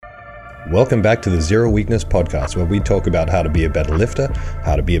Welcome back to the Zero Weakness Podcast, where we talk about how to be a better lifter,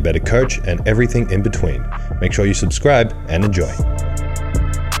 how to be a better coach, and everything in between. Make sure you subscribe and enjoy.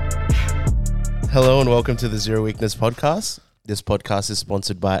 Hello and welcome to the Zero Weakness Podcast. This podcast is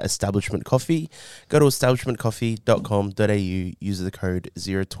sponsored by Establishment Coffee. Go to establishmentcoffee.com.au, use the code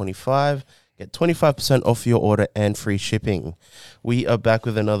 025, get 25% off your order and free shipping. We are back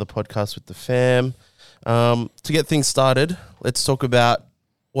with another podcast with the fam. To get things started, let's talk about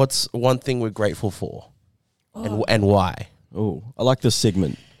what's one thing we're grateful for and why. Oh, I like this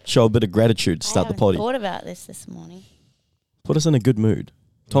segment. Show a bit of gratitude to start the potty. I thought about this morning. Put us in a good mood.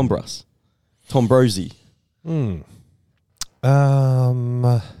 Tom Brosy.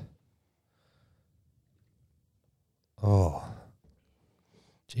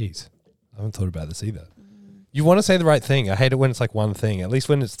 Geez. I haven't thought about this either. You want to say the right thing. I hate it when it's like one thing. At least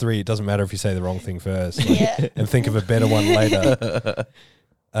when it's three, it doesn't matter if you say the wrong thing first and think of a better one later.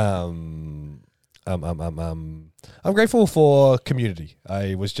 I'm grateful for community.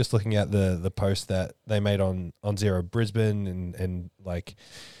 I was just looking at the post that they made on Zero Brisbane and like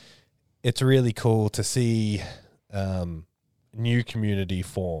it's really cool to see new community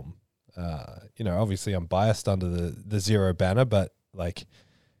form. Obviously I'm biased under the Zero banner, but like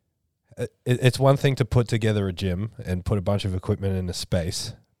it's one thing to put together a gym and put a bunch of equipment in a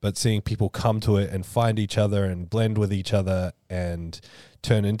space, but seeing people come to it and find each other and blend with each other and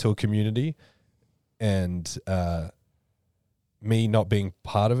turn into a community, and me not being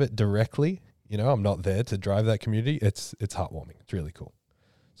part of it directly, I'm not there to drive that community. It's heartwarming. It's really cool.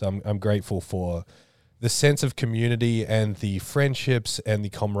 So I'm grateful for the sense of community and the friendships and the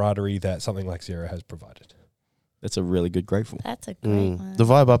camaraderie that something like Zero has provided. That's a really good grateful. That's a great one. The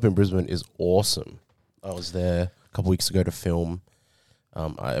vibe up in Brisbane is awesome. I was there a couple weeks ago to film.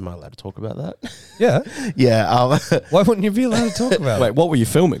 Am I allowed to talk about that? Yeah. Yeah. Why wouldn't you be allowed to talk about it? Wait, what were you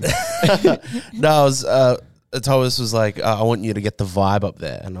filming? No, I was, Thomas was like, I want you to get the vibe up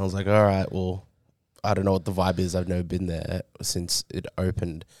there. And I was like, all right, well, I don't know what the vibe is. I've never been there since it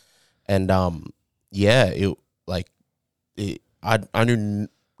opened. And, I knew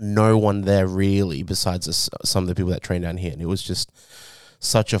no one there really besides some of the people that train down here. And it was just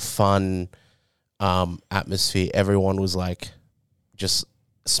such a fun atmosphere. Everyone was like, just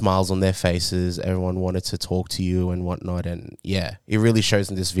smiles on their faces. Everyone wanted to talk to you and whatnot. And yeah, it really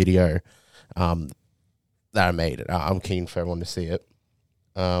shows in this video that I made it. I'm keen for everyone to see it.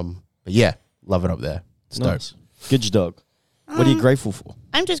 But yeah, love it up there. It's nice. Good dog. What are you grateful for?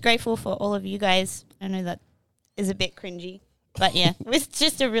 I'm just grateful for all of you guys. I know that is a bit cringy, but yeah, it's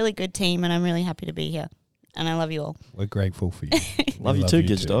just a really good team and I'm really happy to be here. And I love you all. We're grateful for you. Love you too,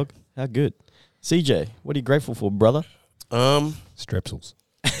 Gidge dog. How good. CJ, what are you grateful for, brother? Strepsils.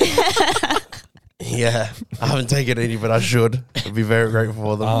 Yeah, I haven't taken any, but I should. I'd be very grateful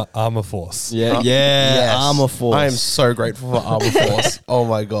for them. Armor Force. Yeah, yes. Armor Force. I am so grateful for Armor Force. Oh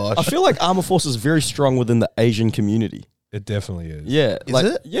my gosh. I feel like Armor Force is very strong within the Asian community. It definitely is. Yeah. Is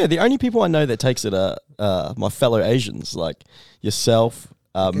it? Yeah, the only people I know that takes it are my fellow Asians, like yourself,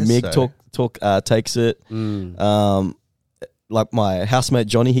 Mig so. takes it. Like my housemate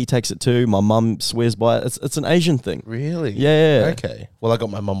Johnny, he takes it too. My mum swears by it. It's an Asian thing. Really? Yeah. Okay. Well, I got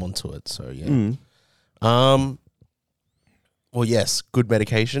my mum onto it, so yeah. Well, yes, good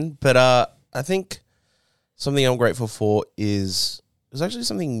medication. But I think something I'm grateful for is actually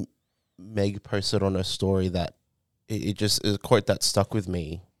something Meg posted on her story that it is a quote that stuck with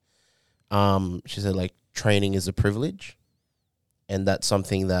me. She said, like, training is a privilege. And that's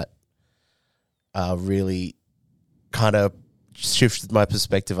something that really kind of shifted my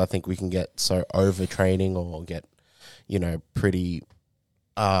perspective. I think we can get so overtraining or get, pretty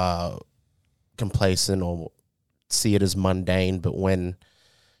complacent or see it as mundane. But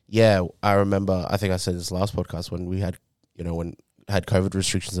I remember, I think I said this last podcast, when we had, when had COVID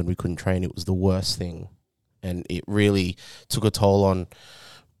restrictions and we couldn't train, it was the worst thing. And it really took a toll on,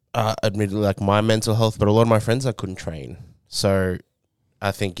 admittedly, like my mental health, but a lot of my friends, I couldn't train. So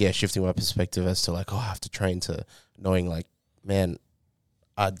I think, shifting my perspective as to like, I have to train, to knowing like, man,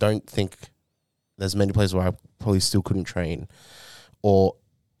 I don't think there's many places where I probably still couldn't train, or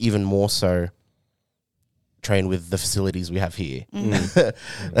even more so, train with the facilities we have here.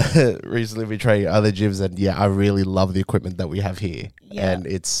 Recently we trained other gyms, and I really love the equipment that we have here. And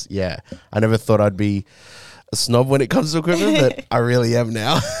it's, I never thought I'd be a snob when it comes to equipment, but I really am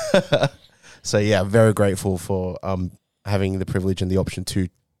now. So I'm very grateful for having the privilege and the option to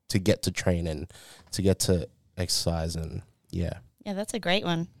get to train and to get to exercise. And yeah, that's a great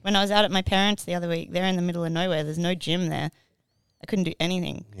one. When I was out at my parents' the other week, they're in the middle of nowhere. There's no gym there. I couldn't do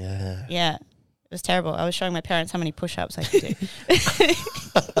anything. Yeah. It was terrible. I was showing my parents how many push-ups I could do.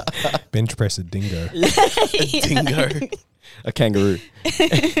 bench press a dingo. A dingo. A kangaroo.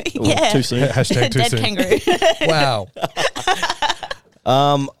 Yeah. Too soon. Hashtag too Dead soon. kangaroo. Wow.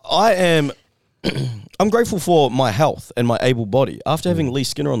 I am. I'm grateful for my health and my able body. After having Lee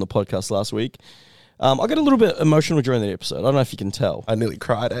Skinner on the podcast last week, I got a little bit emotional during the episode. I don't know if you can tell. I nearly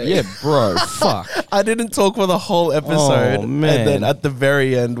cried. Eh? Yeah, bro. Fuck. I didn't talk for the whole episode. Oh, man. And then at the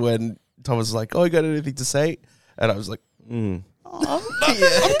very end, when Thomas was like, "Oh, you got anything to say?" and I was like, Mm. "I'm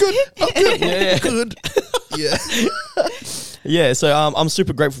good. I'm good. Yeah. Good. Yeah." Yeah, so I'm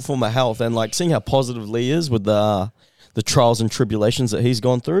super grateful for my health and like seeing how positive Lee is with the trials and tribulations that he's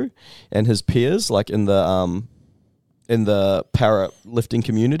gone through and his peers like in the para lifting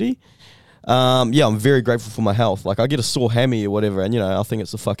community. Yeah, I'm very grateful for my health. Like I get a sore hammy or whatever, and I think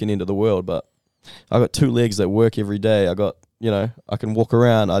it's the fucking end of the world. But I got 2 legs that work every day. I got I can walk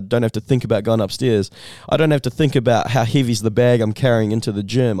around. I don't have to think about going upstairs. I don't have to think about how heavy's the bag I'm carrying into the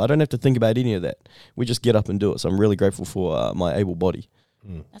gym. I don't have to think about any of that. We just get up and do it. So I'm really grateful for my able body.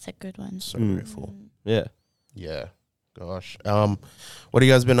 That's a good one. So grateful. Yeah. Yeah. Gosh. What have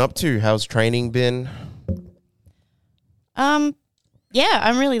you guys been up to? How's training been? Yeah,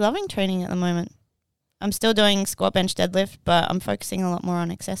 I'm really loving training at the moment. I'm still doing squat, bench, deadlift, but I'm focusing a lot more on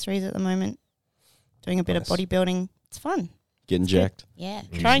accessories at the moment. Doing a bit of bodybuilding. It's fun. Getting jacked. Yeah,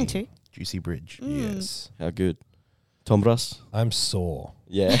 trying to. Juicy Bridge. Yes. How good. Tom Russ? I'm sore.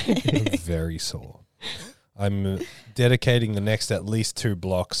 Yeah. I'm very sore. I'm dedicating the next at least 2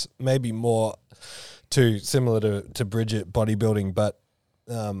 blocks, maybe more, to similar to Bridget bodybuilding. But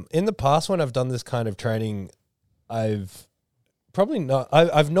in the past, when I've done this kind of training, I've probably not.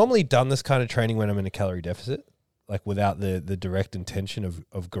 I've normally done this kind of training when I'm in a calorie deficit, like without the direct intention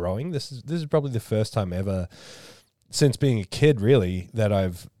of growing. This is probably the first time ever since being a kid, really, that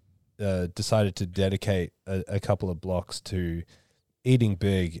I've decided to dedicate a couple of blocks to eating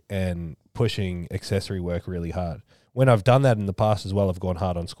big and pushing accessory work really hard. When I've done that in the past as well, I've gone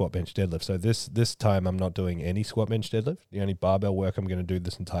hard on squat, bench, deadlift. So this time I'm not doing any squat, bench, deadlift. The only barbell work I'm going to do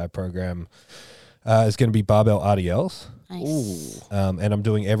this entire program is going to be barbell RDLs. Nice. And I'm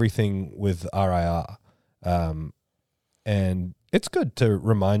doing everything with RIR. And it's good to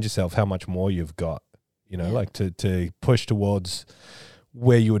remind yourself how much more you've got, like to push towards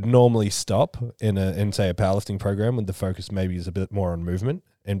where you would normally stop in say a powerlifting program, when the focus maybe is a bit more on movement,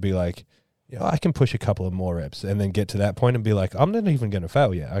 and be like, I can push a couple of more reps, and then get to that point and be like, I'm not even going to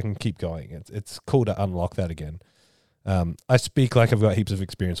fail yet. I can keep going. It's cool to unlock that again. I speak like I've got heaps of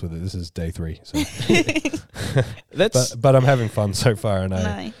experience with it. This is day 3, so but I'm having fun so far, and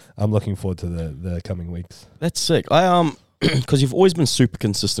Nice. I'm looking forward to the coming weeks. That's sick. I because you've always been super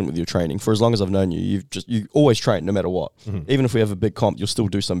consistent with your training for as long as I've known you. You always train no matter what. Mhm. Even if we have a big comp, you'll still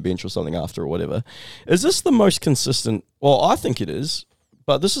do some bench or something after or whatever. Is this the most consistent? Well, I think it is,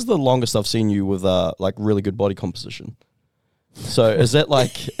 but this is the longest I've seen you with like really good body composition. So is that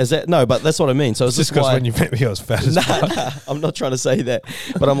no? But that's what I mean. So is It's just this because why? when you met me, I was fat as fuck. Nah, I'm not trying to say that,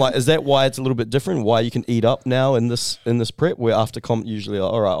 but I'm like, is that why it's a little bit different? Why you can eat up now in this prep, where after comp usually,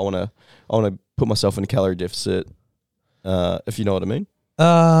 all right, I want to put myself in a calorie deficit, if you know what I mean.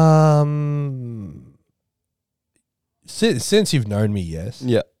 Since you've known me, yes.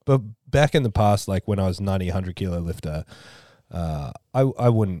 Yeah. But back in the past, like when I was 90, 100 kilo lifter, I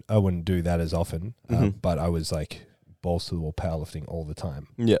wouldn't do that as often. But I was like balls to the wall powerlifting all the time.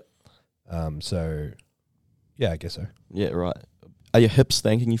 Yeah. So yeah, I guess so. Yeah. Right. Are your hips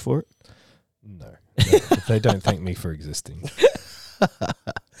thanking you for it? No, they don't thank me for existing.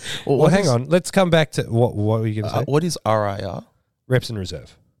 Well, Hang on. Let's come back to what were you going to say? What is RIR? Reps in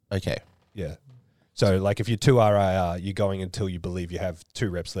reserve. Okay. Yeah. So like if you're 2 RIR, you're going until you believe you have 2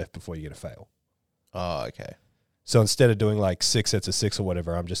 reps left before you get a fail. Oh, okay. So instead of doing like 6 sets of 6 or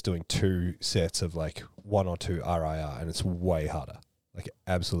whatever, I'm just doing 2 sets of like 1 or 2 RIR, and it's way harder. Like it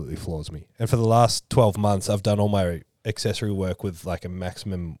absolutely floors me. And for the last 12 months, I've done all my accessory work with like a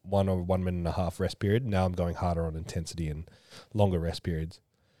maximum 1 or 1 minute and a half rest period. Now I'm going harder on intensity and longer rest periods.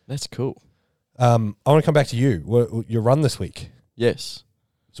 That's cool. I want to come back to you. Your run this week. Yes.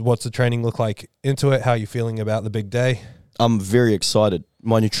 So what's the training look like into it? How are you feeling about the big day? I'm very excited.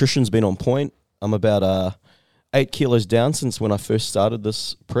 My nutrition's been on point. I'm about 8 kilos down since when I first started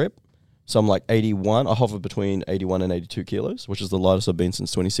this prep. So I'm like 81. I hover between 81 and 82 kilos, which is the lightest I've been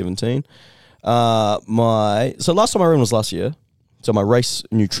since 2017. So last time I ran was last year. So my race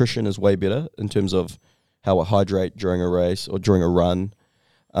nutrition is way better in terms of how I hydrate during a race or during a run.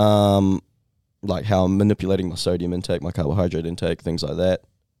 Like how I'm manipulating my sodium intake, my carbohydrate intake, things like that.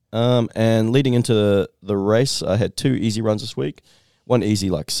 And leading into the race, I had 2 easy runs this week. one easy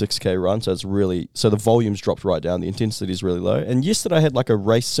like 6K run. So the volume's dropped right down. The intensity is really low. And yesterday I had like a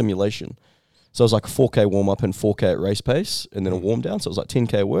race simulation. So it was like a 4K warm up and 4K at race pace and then a warm down. So it was like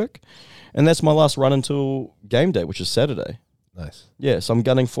 10K work. And that's my last run until game day, which is Saturday. Nice. Yeah. So I'm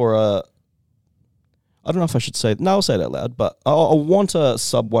gunning for I don't know if I should say, no, I'll say it out loud, but I want a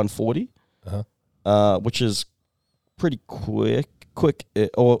sub 140, which is pretty quick,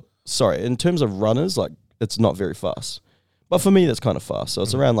 in terms of runners, like it's not very fast. But for me, that's kind of fast. So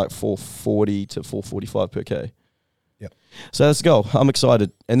it's around like 440 to 445 per K. Yep. So let's go. I'm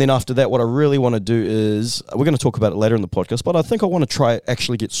excited. And then after that, what I really want to do is, we're going to talk about it later in the podcast, but I think I want to try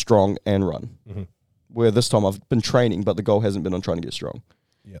actually get strong and run. Mm-hmm. Where this time I've been training, but the goal hasn't been on trying to get strong.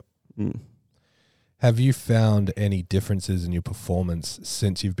 Yep. Mm. Have you found any differences in your performance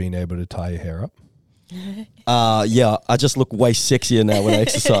since you've been able to tie your hair up? Yeah, I just look way sexier now when I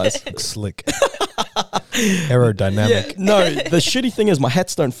exercise. Looks slick. Aerodynamic. Yeah, no, the shitty thing is my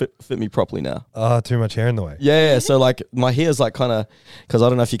hats don't fit me properly now. Oh, too much hair in the way. Yeah, so like my hair's like kind of, because I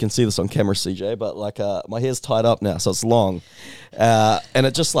don't know if you can see this on camera, CJ, but like my hair's tied up now, so it's long. And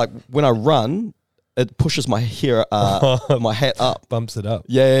it just like, when I run, it pushes my hair, my hat up. Bumps it up.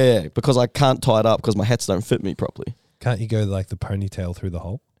 Yeah, because I can't tie it up because my hats don't fit me properly. Can't you go like the ponytail through the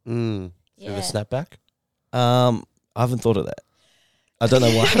hole? Through the snapback? I haven't thought of that. I don't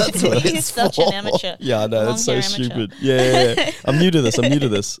know why. That's what He's such an amateur. Yeah, I know. That's so Long-hair amateur. stupid. Yeah. I'm new to this.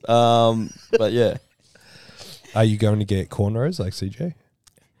 But yeah. Are you going to get cornrows like CJ?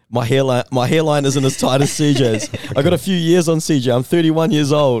 My hairline isn't as tight as CJ's. I got a few years on CJ. I'm 31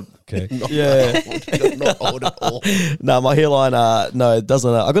 years old. Okay. Not old at all. No, my hairline, no, it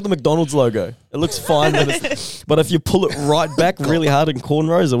doesn't. I got the McDonald's logo. It looks fine, but if you pull it right back really hard in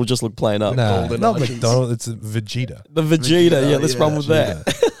cornrows, it will just look plain up. Nah, not McDonald's. It's Vegeta. The Vegeta, yeah, let's run with that.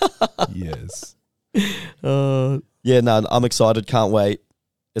 Yes. Yeah, no, I'm excited. Can't wait.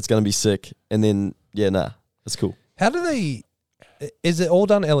 It's going to be sick. And then, yeah, that's cool. How do they... Is it all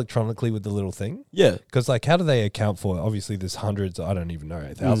done electronically with the little thing? Yeah. Because, like, how do they account for it? Obviously, there's hundreds, I don't even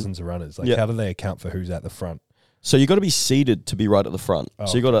know, thousands of runners. Like, how do they account for who's at the front? So you got to be seated to be right at the front.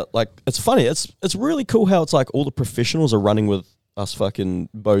 So you got to, like, it's funny. It's really cool how it's like all the professionals are running with us fucking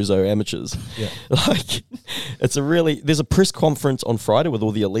bozo amateurs. Yeah. Like, there's a press conference on Friday with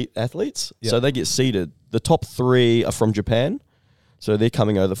all the elite athletes. Yeah. So they get seated. The top 3 are from Japan. So they're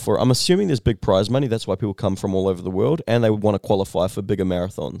coming over for, I'm assuming there's big prize money. That's why people come from all over the world, and they would want to qualify for bigger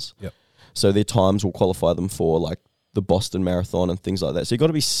marathons. Yep. So their times will qualify them for like the Boston Marathon and things like that. So you got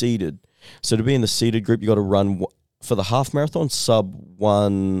to be seated. So to be in the seated group, you got to run for the half marathon sub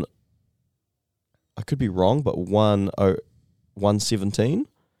 1. I could be wrong, but 1:17.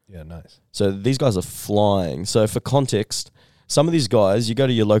 Yeah, nice. So these guys are flying. So for context, some of these guys, you go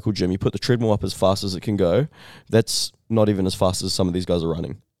to your local gym, you put the treadmill up as fast as it can go. That's not even as fast as some of these guys are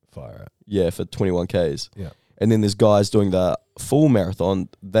running. Fire out. Yeah, for 21 Ks. Yeah. And then there's guys doing the full marathon.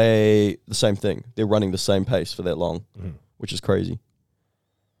 The same thing. They're running the same pace for that long, which is crazy.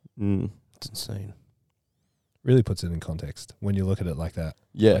 It's insane. Really puts it in context when you look at it like that.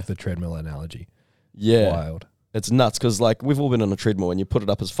 Yeah. Like the treadmill analogy. Yeah. Wild. It's nuts because, like, we've all been on a treadmill and you put it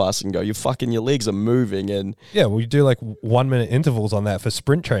up as fast and go, your legs are moving. And yeah, well, you do like 1 minute intervals on that for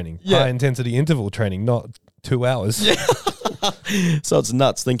sprint training. Yeah. High intensity interval training, not 2 hours. Yeah. So it's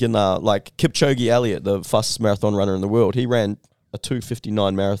nuts thinking, like, Kipchoge Elliott, the fastest marathon runner in the world, he ran a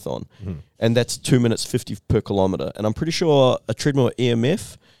 2:59 marathon. And that's 2 minutes 50 per kilometer. And I'm pretty sure a treadmill at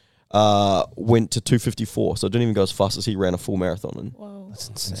EMF went to 2:54. So it didn't even go as fast as he ran a full marathon. And Whoa. That's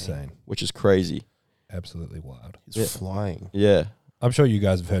insane. Insane. which is crazy. Absolutely wild. He's flying. Yeah. I'm sure you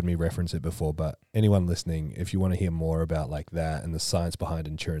guys have heard me reference it before, but anyone listening, if you want to hear more about like that and the science behind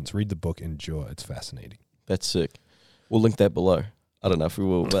endurance, read the book Endure. It's fascinating. That's sick. We'll link that below. I don't know if we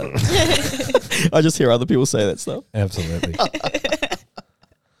will, but I just hear other people say that stuff. Absolutely.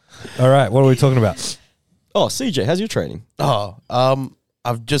 All right, what are we talking about? Oh, CJ, how's your training?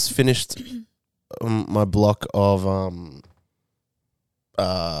 I've just finished my block of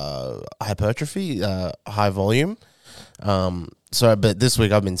hypertrophy, high volume. But this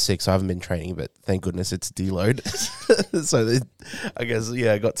week I've been sick, so I haven't been training, but thank goodness it's deload. So I guess,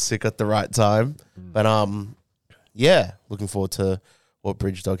 I got sick at the right time. But looking forward to what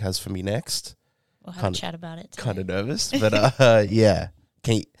Bridge Dog has for me next. We'll have a chat about it. Kind of nervous, but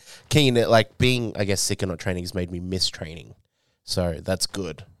keen at like being, I guess, sick and not training has made me miss training. So that's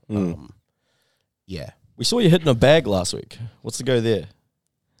good. We saw you hitting a bag last week. What's the go there?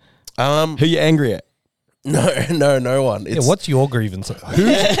 Who you angry at? No one. What's your grievance?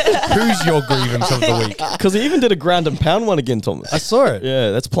 Who's your grievance of the week? Because he even did a ground and pound one again, Thomas. I saw it. Yeah,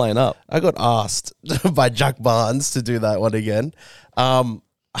 that's playing up. I got asked by Jack Barnes to do that one again. I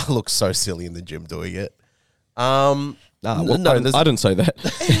look so silly in the gym doing it. Well, I didn't say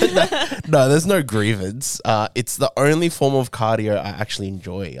that. No, there's no grievance. It's the only form of cardio I actually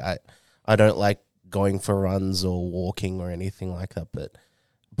enjoy. I don't like going for runs or walking or anything like that, but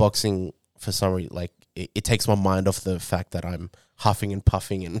boxing, for some reason, like it takes my mind off the fact that I'm huffing and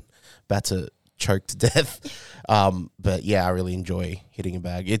puffing and about to choke to death. But yeah, I really enjoy hitting a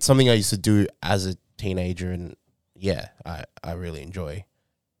bag. It's something I used to do as a teenager, and yeah, I really enjoy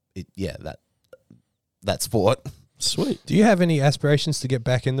it. Yeah, that sport. Sweet. Do you have any aspirations to get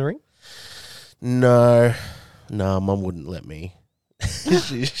back in the ring? No, Mum wouldn't let me.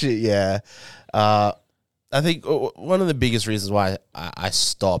 Yeah. I think one of the biggest reasons why I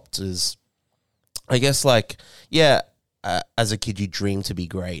stopped is, I guess, like, yeah, as a kid you dream to be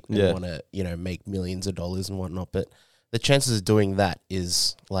great and want to, make millions of dollars and whatnot, but the chances of doing that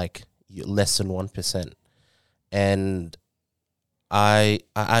is like less than 1%. And I'd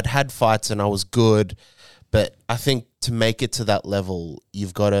had fights and I was good, but I think to make it to that level,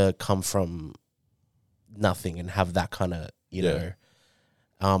 you've got to come from nothing and have that kind of,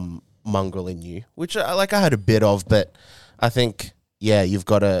 mongrel in you, which I had a bit of, but I think, yeah, you've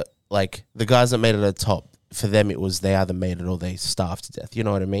got to, like, the guys that made it at the top, for them it was they either made it or they starved to death. You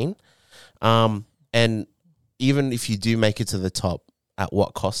know what I mean? And even if you do make it to the top, at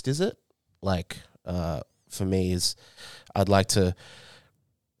what cost is it? Like, for me is I'd like to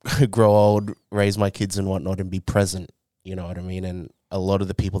grow old, raise my kids and whatnot, and be present. You know what I mean? And a lot of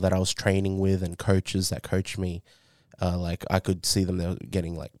the people that I was training with and coaches that coached me, like, I could see them, they were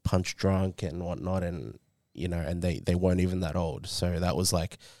getting like punch drunk and whatnot, and and they weren't even that old. So that was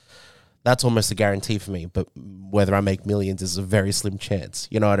like, that's almost a guarantee for me. But whether I make millions is a very slim chance.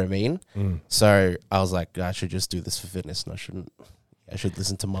 You know what I mean? So I was like, I should just do this for fitness, and I should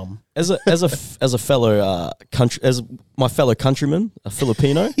listen to Mum. As a fellow as my fellow countryman, a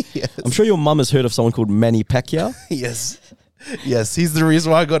Filipino, Yes. I'm sure your mum has heard of someone called Manny Pacquiao. Yes, he's the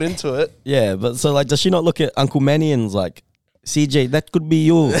reason why I got into it. Yeah, but so, like, does she not look at Uncle Manny and is like, CJ, that could be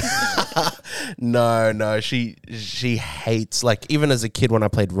you? No, she hates, like, even as a kid when I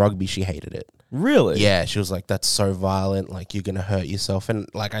played rugby, she hated it. Really? Yeah, she was like, that's so violent, like, you're gonna hurt yourself, and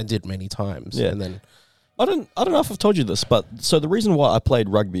like I did many times. Yeah. And then I don't know if I've told you this, but so the reason why I played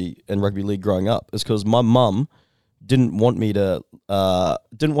rugby and rugby league growing up is because my mum didn't want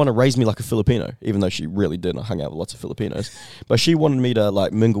to raise me like a Filipino, even though she really did. I hung out with lots of Filipinos, but she wanted me to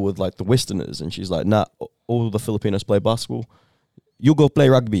like mingle with like the Westerners, and she's like, nah, all the Filipinos play basketball, you go play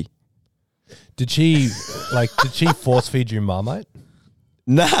rugby. Did she force feed you Marmite?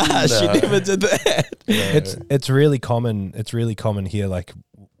 Nah, she never did that. It's really common. It's really common here. Like,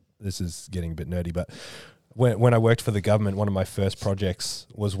 this is getting a bit nerdy, but when I worked for the government, one of my first projects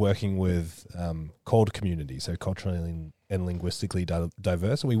was working with CALD communities, so culturally and linguistically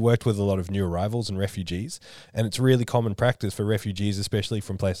diverse. And we worked with a lot of new arrivals and refugees. And it's really common practice for refugees, especially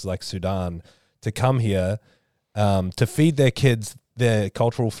from places like Sudan, to come here to feed their kids their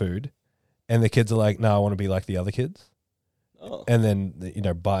cultural food. And the kids are like, no, I want to be like the other kids. Oh. And then,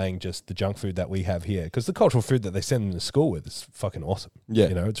 buying just the junk food that we have here. Because the cultural food that they send them to school with is fucking awesome. Yeah.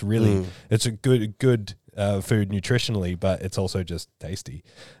 It's really, it's a good food nutritionally, but it's also just tasty.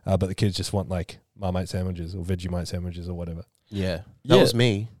 But the kids just want like Marmite sandwiches or Vegemite sandwiches or whatever. Yeah. That was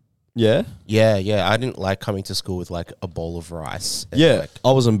me. Yeah? Yeah. I didn't like coming to school with like a bowl of rice. Yeah.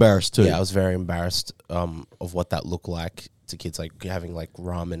 I was embarrassed too. Yeah, I was very embarrassed of what that looked like to kids, like having like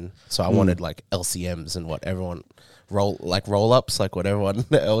ramen. So I wanted like LCMs and what everyone roll-ups, like what everyone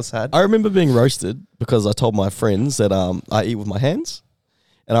else had. I remember being roasted because I told my friends that I eat with my hands.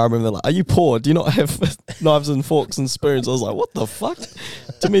 And I remember like, are you poor? Do you not have knives and forks and spoons? I was like, what the fuck?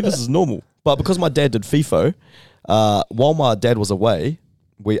 To me, this is normal. But because my dad did FIFO, while my dad was away,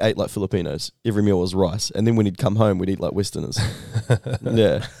 we ate like Filipinos. Every meal was rice. And then when he'd come home, we'd eat like Westerners.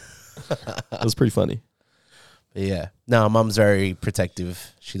 Yeah. It was pretty funny. Yeah. No, Mum's very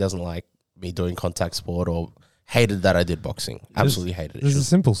protective. She doesn't like me doing contact sport, or hated that I did boxing. Absolutely hated it. There's a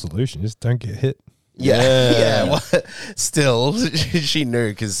simple solution. Just don't get hit. Yeah. Well, still, she knew,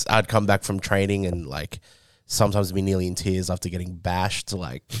 because I'd come back from training and like sometimes be nearly in tears after getting bashed.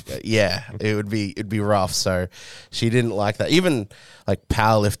 Like, it'd be rough. So she didn't like that. Even like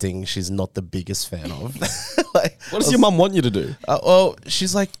powerlifting, she's not the biggest fan of. Like, what does your mum want you to do? Well,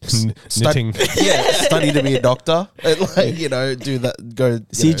 she's like knitting. Study to be a doctor and like do that. Go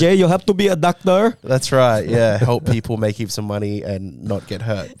CJ, you have to be a doctor. That's right. Yeah, help people make heaps of money and not get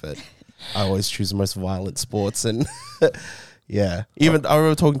hurt. But I always choose the most violent sports, and yeah. Even I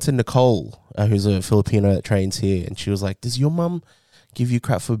remember talking to Nicole, who's a Filipino that trains here, and she was like, "Does your mum give you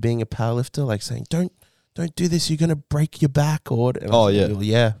crap for being a powerlifter? Like saying, don't don't do this, you're going to break your back. Or and I Oh, was yeah. like,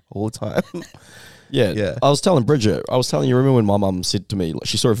 yeah, all the time. Yeah. Yeah. I was telling Bridget, you remember when my mum said to me, like,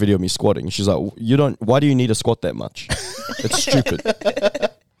 she saw a video of me squatting. She's like, why do you need to squat that much? It's stupid.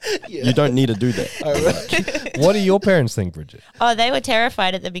 You don't need to do that. What do your parents think, Bridget? Oh, they were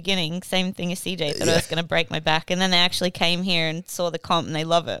terrified at the beginning. Same thing as CJ. Thought I was going to break my back. And then they actually came here and saw the comp and they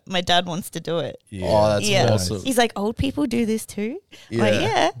love it. My dad wants to do it. Yeah. Oh, that's Yeah. awesome. He's like, old people do this too? I'm Yeah. like,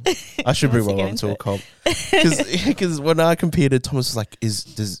 yeah. I should bring Wants my to mum get to a into comp. Because when I competed, Thomas was like,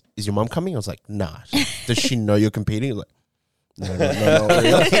 is your mum coming? I was like, nah. Does she know you're competing? He was like, no. Really.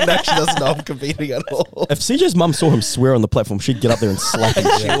 No, she doesn't know I'm competing at all. If CJ's mum saw him swear on the platform, she'd get up there and slap him.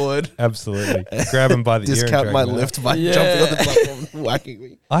 She would. Absolutely. Grab him by the ear and Discount drag my him out. lift by Yeah. jumping on the platform and whacking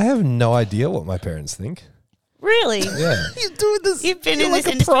me. I have no idea what my parents think. Really? Yeah. You're doing this. You've been you're in like this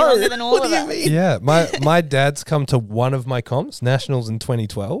a industry pro. longer than all What of do you us. mean? Yeah. My dad's come to one of my comps, Nationals in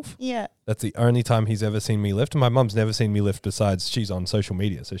 2012. Yeah. That's the only time he's ever seen me lift. And my mum's never seen me lift besides she's on social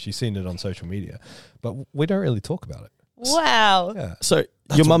media. So she's seen it on social media. But we don't really talk about it. Wow. Yeah. So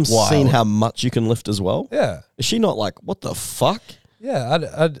your mum's wild. seen how much you can lift as well? Yeah. Is she not like, what the fuck? Yeah.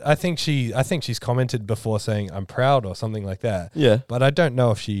 I think she's commented before saying I'm proud or something like that. Yeah. But I don't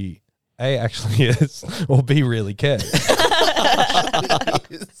know if she A actually is or B really cares.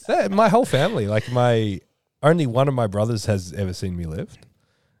 My whole family, like only one of my brothers has ever seen me lift.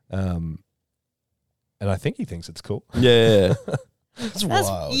 And I think he thinks it's cool. Yeah. That's That's,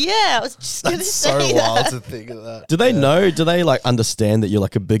 wild. yeah, I was just going to That's say so wild that. to think of that. Do they know? Do they like understand that you're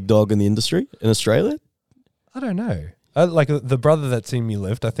like a big dog in the industry in Australia? I don't know. Like the brother that's seen me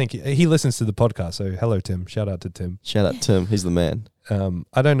lift, I think he listens to the podcast. So hello, Tim. Shout out to Tim. Shout out Tim. He's the man.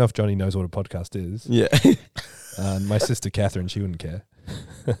 I don't know if Johnny knows what a podcast is. Yeah. My sister Catherine, she wouldn't care.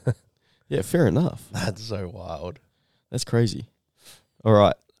 Yeah, fair enough. That's so wild. That's crazy. All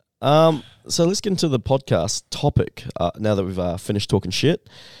right. So let's get into the podcast topic now that we've finished talking shit.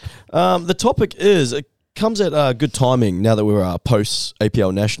 The topic is, it comes at good timing now that we're post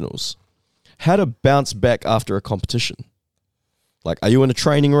APL Nationals. How to bounce back after a competition. Like, are you in a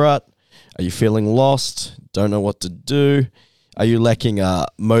training rut? Are you feeling lost? Don't know what to do? Are you lacking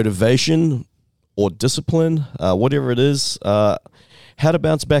motivation or discipline? Whatever it is, how to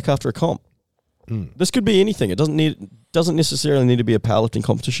bounce back after a comp. This could be anything. It doesn't necessarily need to be a powerlifting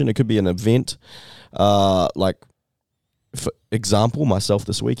competition. It could be an event. Like, for example, myself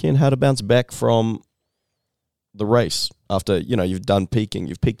this weekend, how to bounce back from the race after, you've done peaking.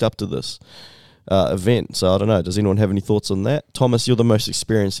 You've peaked up to this event. So I don't know. Does anyone have any thoughts on that? Thomas, you're the most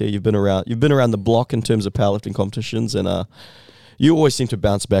experienced here. You've been around the block in terms of powerlifting competitions, and you always seem to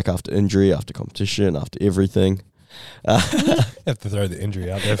bounce back after injury, after competition, after everything. You have to throw the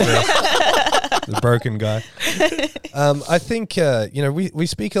injury out there first. The broken guy. I think, we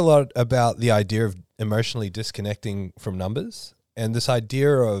speak a lot about the idea of emotionally disconnecting from numbers, and this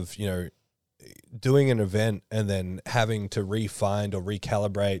idea of, doing an event and then having to refine or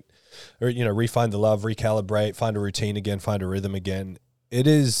recalibrate or, refine the love, recalibrate, find a routine again, find a rhythm again. It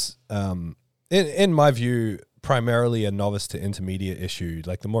is, in my view, primarily a novice to intermediate issue.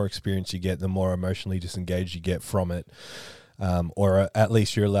 Like, the more experience you get, the more emotionally disengaged you get from it. Or at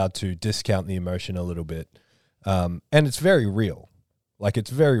least you're allowed to discount the emotion a little bit. And it's very real. Like,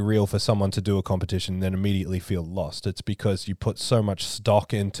 it's very real for someone to do a competition and then immediately feel lost. It's because you put so much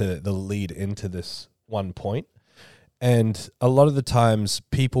stock into the lead into this one point. And a lot of the times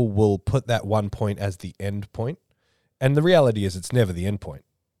people will put that one point as the end point. And the reality is it's never the end point.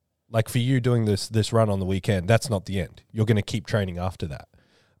 Like, for you doing this run on the weekend, that's not the end. You're going to keep training after that.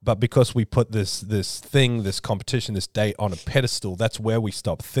 But because we put this competition, this date on a pedestal, that's where we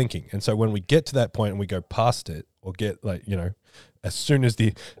stop thinking. And so when we get to that point and we go past it, or get as soon as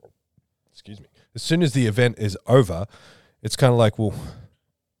the event is over, it's kind of like, well,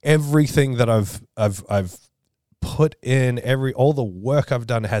 everything that I've put in, all the work I've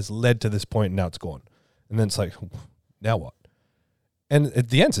done has led to this point, and now it's gone. And then it's like, now what? And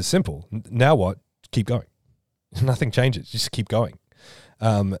the answer is simple. Now what? Keep going. Nothing changes. Just keep going.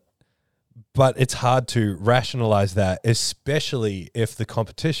 But it's hard to rationalize that, especially if the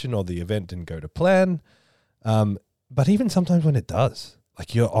competition or the event didn't go to plan. But even sometimes when it does,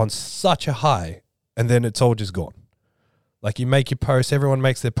 like, you're on such a high and then it's all just gone. Like, you make your post, everyone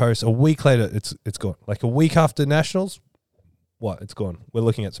makes their post. A week later, it's gone. Like, a week after Nationals, it's gone. We're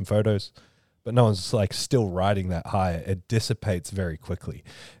looking at some photos, but no one's like still riding that high. It dissipates very quickly.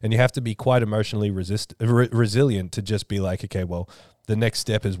 And you have to be quite emotionally resilient to just be like, okay, well, the next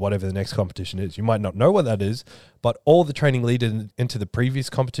step is whatever the next competition is. You might not know what that is, but all the training leading into the previous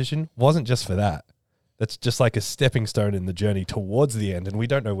competition wasn't just for that. That's just like a stepping stone in the journey towards the end, and we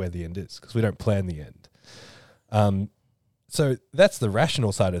don't know where the end is because we don't plan the end. So that's the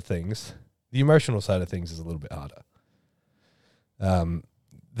rational side of things. The emotional side of things is a little bit harder.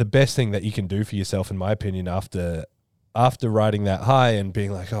 The best thing that you can do for yourself, in my opinion, after riding that high and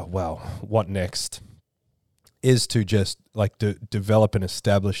being like, oh, wow, what next, is to just like develop and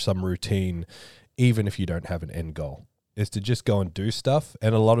establish some routine, even if you don't have an end goal, is to just go and do stuff.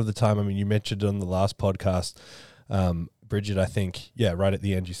 And a lot of the time, I mean, you mentioned on the last podcast, Bridget, I think, right at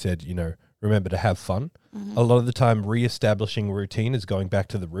the end, you said, remember to have fun. Mm-hmm. A lot of the time, reestablishing routine is going back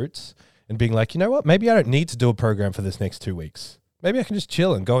to the roots and being like, you know what, maybe I don't need to do a program for this next 2 weeks. Maybe I can just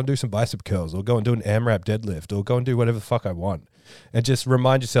chill and go and do some bicep curls, or go and do an AMRAP deadlift, or go and do whatever the fuck I want. And just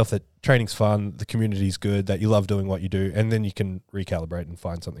remind yourself that training's fun, the community's good, that you love doing what you do, and then you can recalibrate and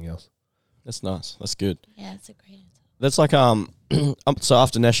find something else. That's nice. That's good. Yeah, that's a great answer. That's like so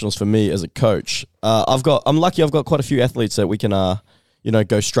after nationals for me as a coach, I'm lucky I've got quite a few athletes that we can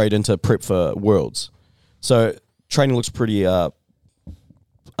go straight into prep for worlds. So training looks pretty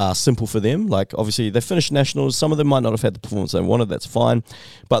simple for them. Like, obviously they finished nationals. Some of them might not have had the performance they wanted. That's fine,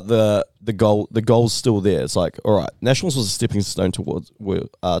 but the goal's still there. It's like, all right, nationals was a stepping stone towards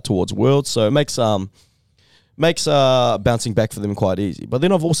worlds, so it makes bouncing back for them quite easy. But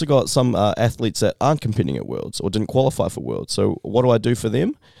then I've also got some athletes that aren't competing at worlds or didn't qualify for worlds. So what do I do for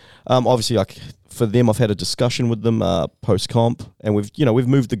them? Obviously, like for them, I've had a discussion with them post comp, and we've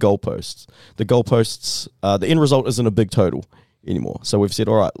moved the goalposts. The goalposts, the end result isn't a big total anymore. So we've said,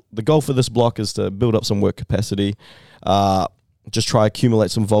 all right, the goal for this block is to build up some work capacity, just try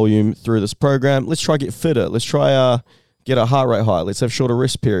accumulate some volume through this program. Let's try get fitter. Let's try get our heart rate high. Let's have shorter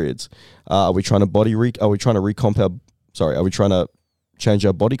rest periods. Are we trying to Are we trying to change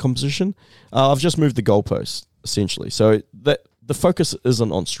our body composition? I've just moved the goalposts essentially. So that the focus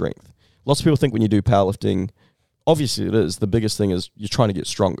isn't on strength. Lots of people think when you do powerlifting, obviously it is. The biggest thing is you're trying to get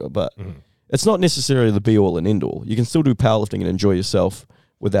stronger, but it's not necessarily the be-all and end-all. You can still do powerlifting and enjoy yourself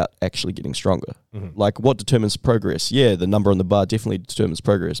without actually getting stronger. Mm-hmm. Like, what determines progress? Yeah, the number on the bar definitely determines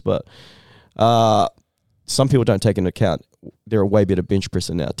progress, but some people don't take into account they're a way better bench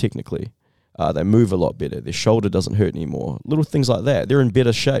presser now, technically. They move a lot better. Their shoulder doesn't hurt anymore. Little things like that. They're in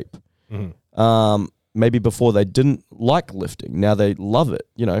better shape. Mm-hmm. Maybe before they didn't like lifting. Now they love it.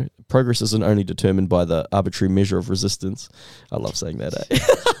 Progress isn't only determined by the arbitrary measure of resistance. I love saying that.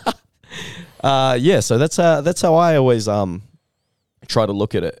 So that's how I always try to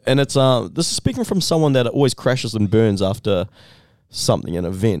look at it. And it's this is speaking from someone that always crashes and burns after an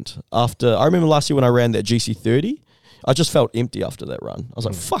event. I remember last year when I ran that GC30, I just felt empty after that run. I was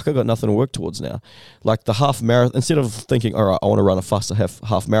like, fuck, I got nothing to work towards now. Like the half marathon, instead of thinking, all right, I want to run a faster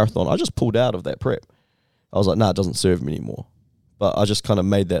half marathon, I just pulled out of that prep. I was like, nah, it doesn't serve me anymore. But I just kind of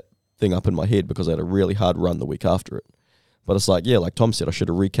made that thing up in my head because I had a really hard run the week after it. But it's like, yeah, like Tom said, I should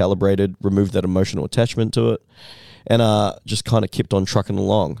have recalibrated, removed that emotional attachment to it, and just kind of kept on trucking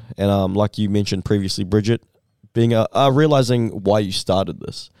along. And like you mentioned previously, Bridget, being realizing why you started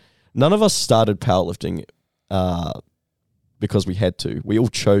this. None of us started powerlifting because we had to. We all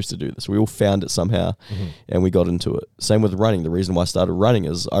chose to do this. We all found it somehow, and we got into it. Same with running. The reason why I started running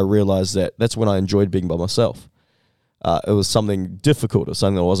is I realized that that's when I enjoyed being by myself. It was something difficult or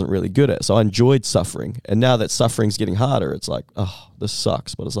something I wasn't really good at. So I enjoyed suffering. And now that suffering's getting harder, it's like, oh, this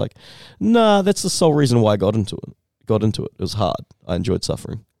sucks. But it's like, nah, that's the sole reason why I got into it. It was hard. I enjoyed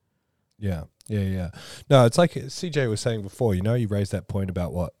suffering. Yeah. No, it's like CJ was saying before, you raised that point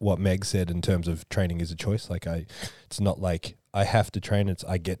about what Meg said in terms of training is a choice. Like it's not like I have to train, it's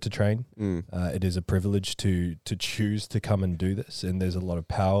I get to train. It is a privilege to choose to come and do this. And there's a lot of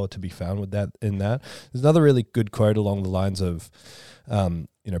power to be found with that. There's another really good quote along the lines of,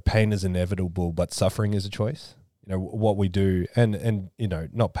 pain is inevitable, but suffering is a choice. What we do and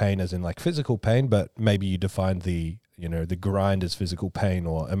not pain as in like physical pain, but maybe you define the grind as physical pain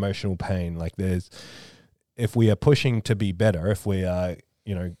or emotional pain. Like if we are pushing to be better, if we are,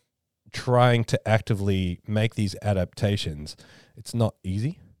 trying to actively make these adaptations, it's not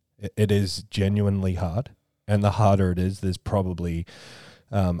easy. It is genuinely hard. And the harder it is, there's probably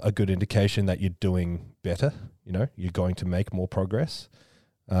a good indication that you're doing better. You're going to make more progress.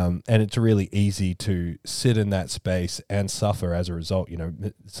 And it's really easy to sit in that space and suffer as a result.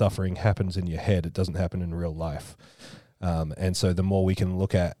 Suffering happens in your head. It doesn't happen in real life. And so the more we can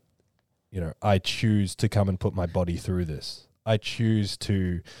look at, I choose to come and put my body through this. I choose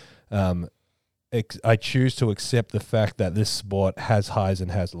to accept the fact that this sport has highs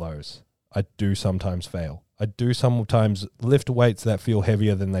and has lows. I do sometimes fail. I do sometimes lift weights that feel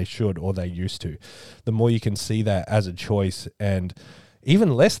heavier than they should or they used to. The more you can see that as a choice and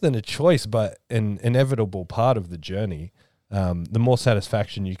even less than a choice, but an inevitable part of the journey, the more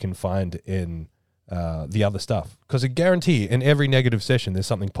satisfaction you can find in the other stuff. Because I guarantee in every negative session, there's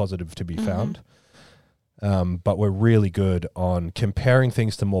something positive to be found. But we're really good on comparing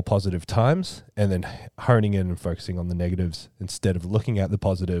things to more positive times and then honing in and focusing on the negatives instead of looking at the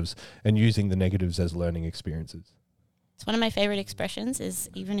positives and using the negatives as learning experiences. It's one of my favorite expressions is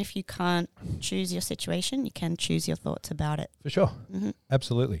even if you can't choose your situation, you can choose your thoughts about it. For sure.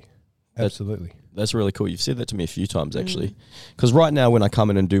 Absolutely. Absolutely. That's really cool. You've said that to me a few times, actually. Because right now when I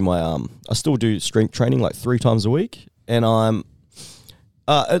come in and do my, I still do strength training like 3 times a week. And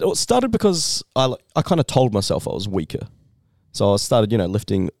it started because I kind of told myself I was weaker. So I started,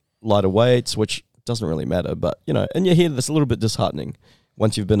 lifting lighter weights, which doesn't really matter. But, and you hear this a little bit disheartening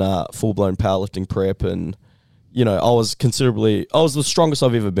once you've been a full-blown powerlifting prep. And, I was the strongest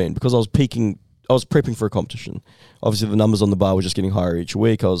I've ever been because I was prepping for a competition. Obviously, the numbers on the bar were just getting higher each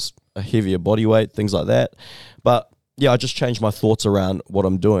week. I was a heavier body weight, things like that. But, yeah, I just changed my thoughts around what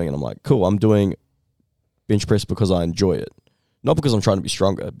I'm doing. And I'm like, cool, I'm doing bench press because I enjoy it. Not because I'm trying to be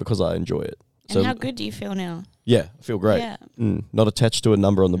stronger, because I enjoy it. And how good do you feel now? Yeah, I feel great. Yeah. Not attached to a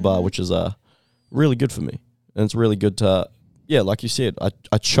number on the bar, which is really good for me. And it's really good to, like you said,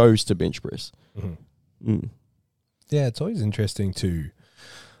 I chose to bench press. Yeah, it's always interesting to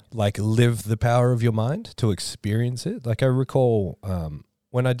live the power of your mind, to experience it. Like I recall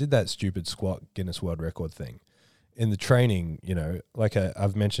when I did that stupid squat Guinness World Record thing, in the training,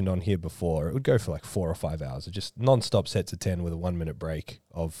 I've mentioned on here before, it would go for 4 or 5 hours of just non-stop sets of 10 with a 1 minute break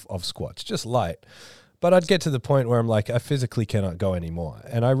of squats, just light. But I'd get to the point where I'm like, I physically cannot go anymore.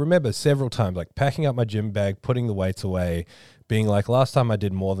 And I remember several times packing up my gym bag, putting the weights away, being like, last time I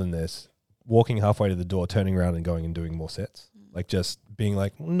did more than this, walking halfway to the door, turning around and going and doing more sets. Just being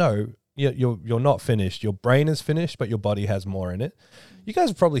like, no, you're not finished. Your brain is finished, but your body has more in it. You guys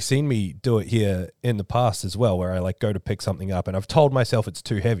have probably seen me do it here in the past as well, where I go to pick something up and I've told myself it's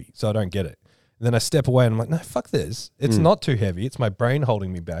too heavy, so I don't get it. And then I step away and I'm like, no, fuck this. It's not too heavy. It's my brain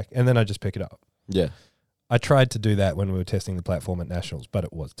holding me back. And then I just pick it up. Yeah. I tried to do that when we were testing the platform at Nationals, but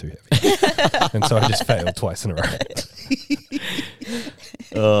it was too heavy. And so I just failed twice in a row.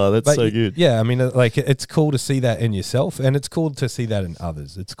 Oh, that's so good. Yeah, I mean, it's cool to see that in yourself, and it's cool to see that in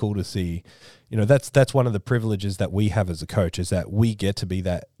others. It's cool to see, that's one of the privileges that we have as a coach, is that we get to be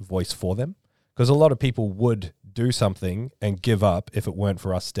that voice for them. Because a lot of people would do something and give up if it weren't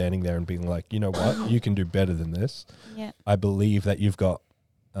for us standing there and being like, you know what, you can do better than this. Yeah. I believe that you've got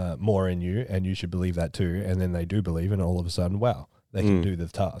more in you, and you should believe that too. And then they do believe, and all of a sudden, wow, they can do the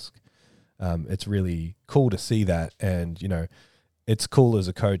task. It's really cool to see that, and it's cool as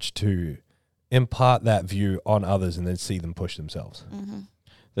a coach to impart that view on others and then see them push themselves.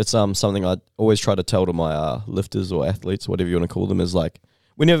 That's something I always try to tell to my lifters or athletes, whatever you want to call them, is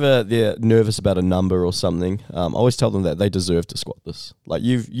whenever they're nervous about a number or something, I always tell them that they deserve to squat this.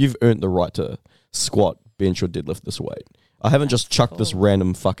 You've earned the right to squat, bench, or deadlift this weight. I haven't just chucked this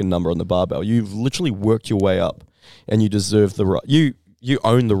random fucking number on the barbell. You've literally worked your way up, and you deserve the right. You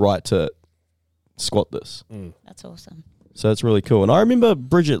own the right to squat this. That's awesome. So that's really cool. And I remember,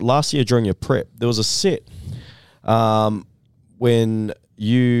 Bridget, last year during your prep, there was a set when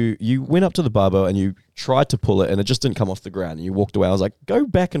you went up to the barbell and you tried to pull it and it just didn't come off the ground. And you walked away. I was like, go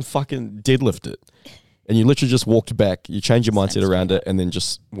back and fucking deadlift it. And you literally just walked back. You changed your mindset around it and then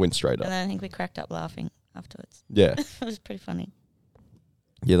just went straight up. And then I think we cracked up laughing afterwards. Yeah. It was pretty funny.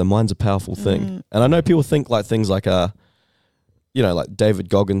 Yeah, the mind's a powerful thing. And I know people think things like David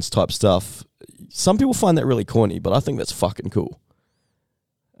Goggins type stuff. Some people find that really corny, but I think that's fucking cool.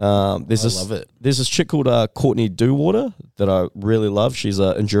 I love it. There's this chick called Courtney Dewater that I really love. She's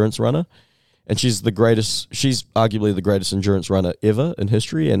an endurance runner, and she's the greatest. She's arguably the greatest endurance runner ever in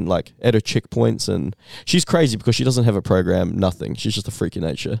history. And at her checkpoints, and she's crazy because she doesn't have a program, nothing. She's just a freak of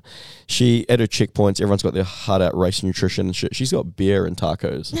nature. She at her checkpoints, everyone's got their heart out race nutrition and shit. She's got beer and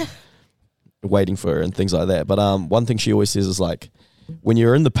tacos waiting for her and things like that. But one thing she always says is when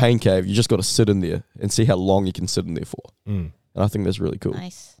you're in the pain cave, you just got to sit in there and see how long you can sit in there for. And I think that's really cool.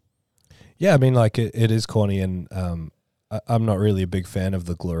 Nice. Yeah, I mean, it is corny, and I'm not really a big fan of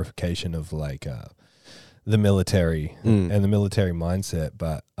the glorification of the military and the military mindset,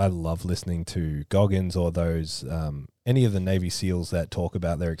 but I love listening to Goggins or those any of the Navy SEALs that talk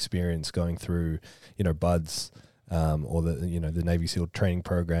about their experience going through, BUDS or the Navy SEAL training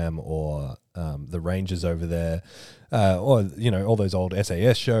program or the Rangers over there. Or all those old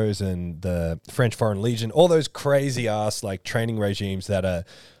SAS shows and the French Foreign Legion, all those crazy ass training regimes that are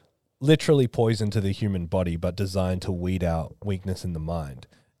literally poison to the human body, but designed to weed out weakness in the mind.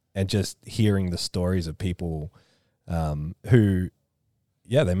 And just hearing the stories of people who,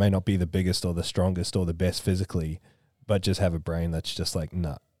 they may not be the biggest or the strongest or the best physically, but just have a brain that's just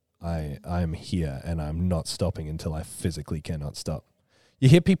nah, I'm here and I'm not stopping until I physically cannot stop. You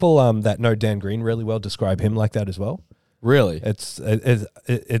hear people that know Dan Green really well describe him like that as well. Really? It's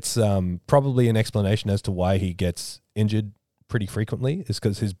probably an explanation as to why he gets injured pretty frequently is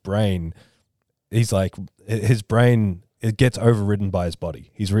because his brain it gets overridden by his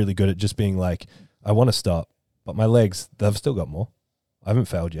body. He's really good at just being like, I want to stop, but my legs, they've still got more. I haven't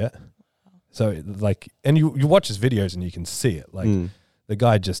failed yet. So like, and you watch his videos and you can see it. Like the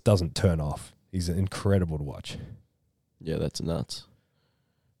guy just doesn't turn off. He's incredible to watch. Yeah, that's nuts.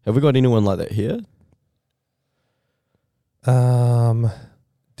 Have we got anyone like that here?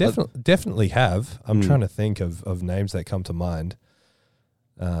 Definitely have. I'm trying to think of names that come to mind.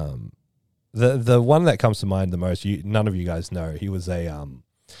 The one that comes to mind the most, none of you guys know. He was a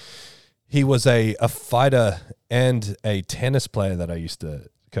fighter and a tennis player that I used to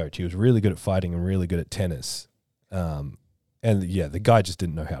coach. He was really good at fighting and really good at tennis. And yeah, the guy just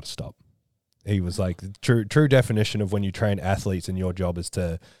didn't know how to stop. He was like the true definition of when you train athletes and your job is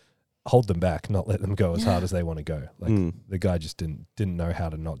to hold them back, not let them go as hard as they want to go. Like the guy just didn't know how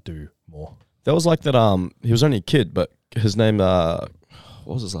to not do more. That was like that. He was only a kid, but his name, what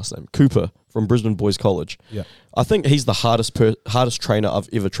was his last name? Cooper from Brisbane Boys College. Yeah, I think he's the hardest trainer I've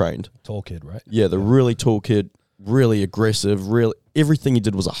ever trained. Tall kid, right? Yeah, really tall kid, really aggressive. Everything he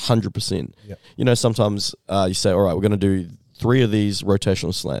did was 100%. Yeah. You know, sometimes you say, all right, we're going to do 3 of these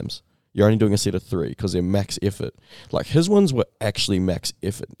rotational slams. You're only doing a set of 3 because they're max effort. Like his ones were actually max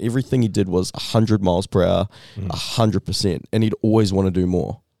effort. Everything he did was 100 miles per hour, 100%, and he'd always want to do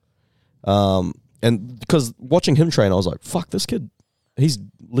more. And because watching him train, I was like, fuck, this kid, he's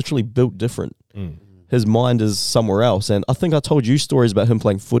literally built different. His mind is somewhere else. And I think I told you stories about him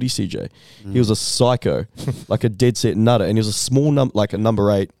playing footy, CJ. He was a psycho, like a dead set nutter. And he was a small like a number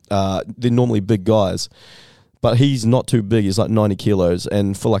 8. They're normally big guys. But he's not too big. He's like 90 kilos.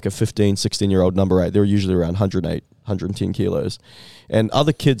 And for like a 15, 16-year-old number 8, they're usually around 108, 110 kilos. And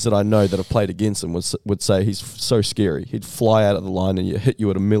other kids that I know that have played against him would say he's so scary. He'd fly out of the line and hit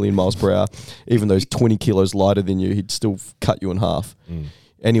you at 1,000,000 miles per hour. Even though he's 20 kilos lighter than you, he'd still cut you in half.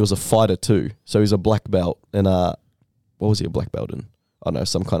 And he was a fighter too. So he's a black belt. And what was he a black belt in? I don't know,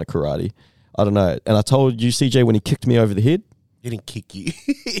 some kind of karate. I don't know. And I told you, CJ, when he kicked me over the head. He didn't kick you.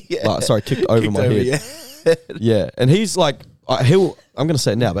 Kicked over my head. Yeah. Yeah, and he's like, I'm going to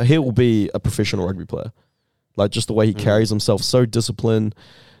say it now, but he will be a professional rugby player. Like, just the way he carries himself, so disciplined.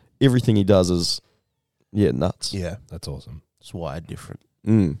 Everything he does is, nuts. Yeah, that's awesome. It's wired different.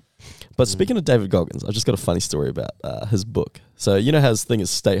 But speaking of David Goggins, I just got a funny story about his book. So, you know how his thing is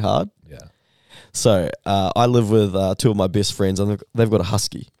Stay Hard? Yeah. So, I live with 2 of my best friends, and they've got a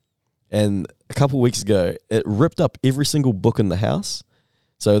husky. And a couple of weeks ago, it ripped up every single book in the house.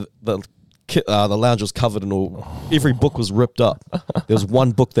 So, the lounge was covered in all. Every book was ripped up. There was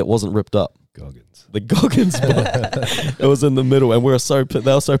one book that wasn't ripped up. Goggins. The Goggins book. It was in the middle, and they were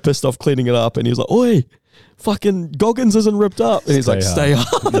so pissed off cleaning it up. And he was like, "Oi, fucking Goggins isn't ripped up." And he's like, "Stay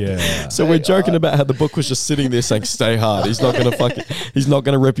hard." Yeah. So we're joking about how the book was just sitting there saying, "Stay hard." He's not gonna he's not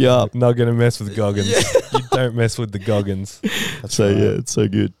gonna rip you up. Not gonna mess with Goggins. You don't mess with the Goggins. That's right. Yeah, it's so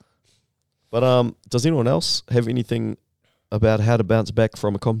good. But does anyone else have anything about how to bounce back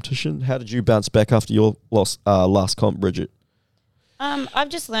from a competition? How did you bounce back after your last comp, Bridget? I've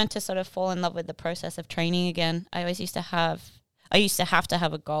just learned to sort of fall in love with the process of training again. I used to have to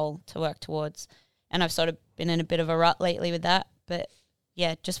have a goal to work towards, and I've sort of been in a bit of a rut lately with that. But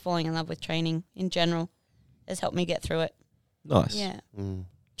yeah, just falling in love with training in general has helped me get through it. Nice. Yeah.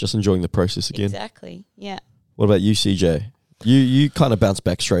 Just enjoying the process again. Exactly. Yeah. What about you, CJ? You kind of bounced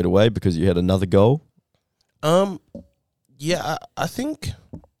back straight away because you had another goal? Yeah, I think,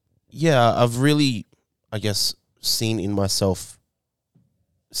 I've really, I guess, seen in myself,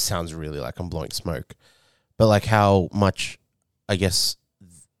 sounds really like I'm blowing smoke, but like how much, I guess,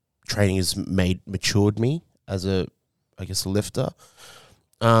 training has matured me as a lifter.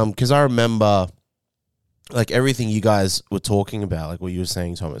 Because I remember, like, everything you guys were talking about, like what you were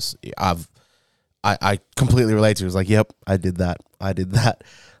saying, Thomas, I completely relate to. It was like, yep, I did that.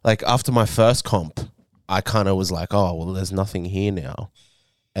 Like, after my first comp, I kind of was like, oh, well, there's nothing here now.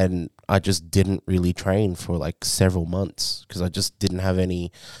 And I just didn't really train for like several months because I just didn't have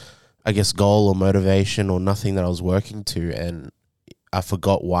any, I guess, goal or motivation or nothing that I was working to. And I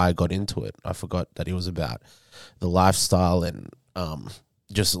forgot why I got into it. I forgot that it was about the lifestyle and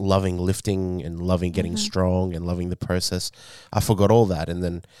just loving lifting and loving getting strong and loving the process. I forgot all that. And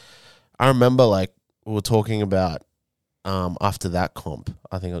then I remember, like, we were talking about after that comp,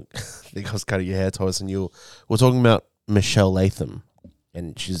 I think I was cutting your hair, Thomas, and we're talking about Michelle Latham,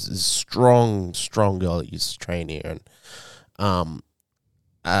 and she's a strong girl that used to train here, and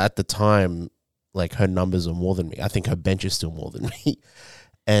at the time, like her numbers are more than me. I think her bench is still more than me.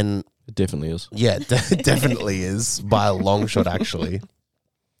 And It definitely is. yeah, it definitely is by a long shot, actually.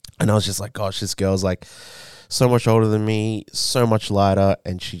 And I was just like, gosh, this girl's like so much older than me, so much lighter,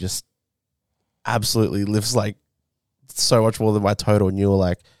 and she just absolutely lifts like so much more than my total. And you were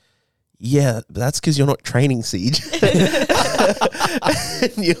like, yeah, that's because you're not training, CJ.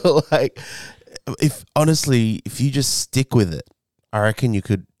 And you're like, if you just stick with it, I reckon you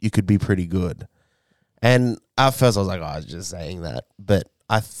could be pretty good. And at first I was like, oh, I was just saying that. But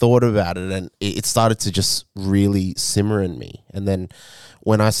I thought about it and it started to just really simmer in me. And then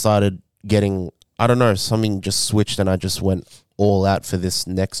when I started getting, I don't know, something just switched and I just went all out for this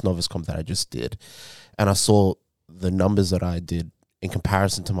next novice comp that I just did. And I saw the numbers that I did in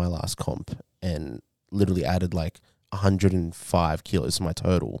comparison to my last comp and literally added like 105 kilos to my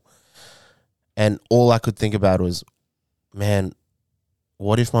total. And all I could think about was, man,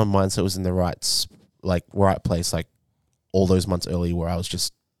 what if my mindset was in the right place, like all those months earlier where I was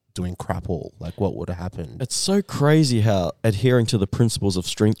just doing crap all? Like, what would have happened? It's so crazy how adhering to the principles of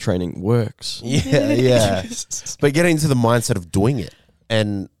strength training works. Yeah. But getting into the mindset of doing it.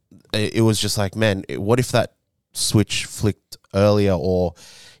 And it was just like, man, what if that switch flicked earlier, or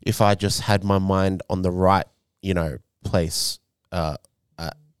if I just had my mind on the right, place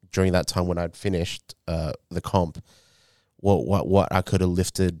during that time when I'd finished the comp, what I could have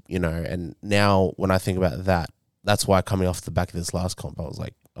lifted, and now when I think about that, that's why coming off the back of this last comp, I was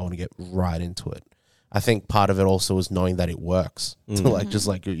like, I want to get right into it. I think part of it also is knowing that it works. Like, just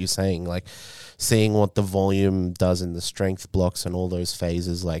like you're saying, like seeing what the volume does in the strength blocks and all those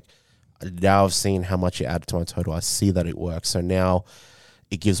phases. Like now I've seen how much it added to my total. I see that it works. So now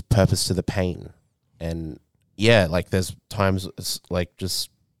it gives purpose to the pain. And yeah, like there's times it's like just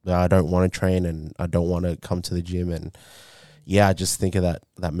I don't want to train and I don't want to come to the gym. And yeah, I just think of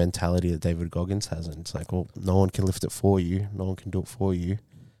that mentality that David Goggins has. And it's like, well, no one can lift it for you. No one can do it for you.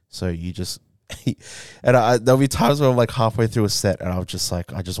 So you just, and there'll be times where I'm like halfway through a set and I'm just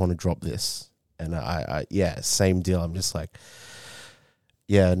like, I just want to drop this. And yeah, same deal. I'm just like,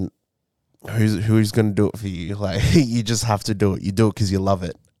 yeah, who's going to do it for you? Like, you just have to do it. You do it because you love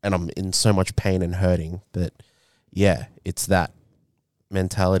it. And I'm in so much pain and hurting. But yeah, it's that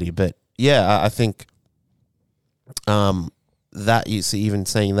mentality. But yeah, I think that you see, even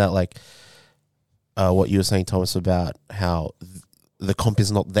saying that, like what you were saying, Thomas, about how the comp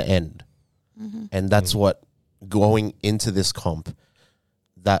is not the end. Mm-hmm. And that's what, going into this comp,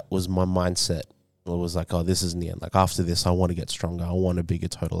 that was my mindset. It was like, oh, this isn't the end. Like after this, I want to get stronger. I want a bigger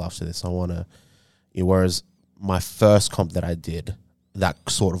total after this. I want to, whereas my first comp that I did, that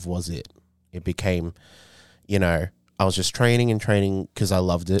sort of was it. It became, I was just training because I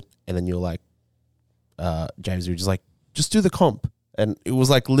loved it. And then you're like, James, you were just like, just do the comp. And it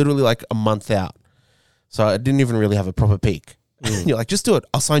was like literally like a month out. So I didn't even really have a proper peak. You're like, just do it.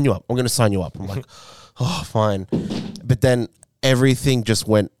 I'll sign you up. I'm going to sign you up. I'm like, oh, fine. But then everything just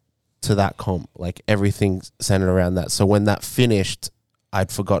went to that comp. Like everything centered around that. So when that finished,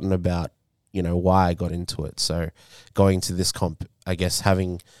 I'd forgotten about, why I got into it. So going to this comp, I guess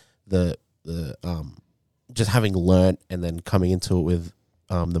having just having learnt and then coming into it with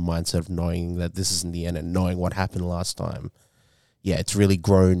the mindset of knowing that this isn't the end and knowing what happened last time. Yeah, it's really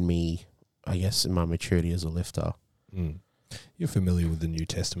grown me, I guess, in my maturity as a lifter. You're familiar with the New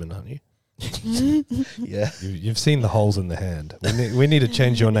Testament, aren't you? Yeah. You've seen the holes in the hand. We need to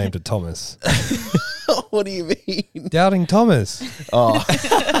change your name to Thomas. What do you mean? Doubting Thomas. Oh.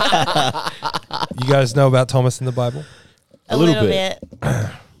 You guys know about Thomas in the Bible? A little bit.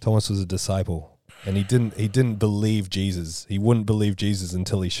 Thomas was a disciple. And he didn't believe Jesus. He wouldn't believe Jesus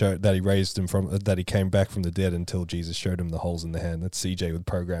until he showed that he came back from the dead, until Jesus showed him the holes in the hand. That's CJ with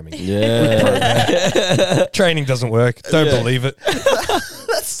programming. Yeah. Training doesn't work. Don't believe it.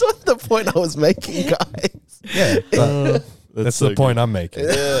 That's not the point I was making, guys. Yeah. But that's so the point I'm making.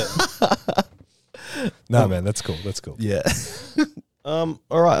 Yeah. No, man, that's cool. That's cool. Yeah. All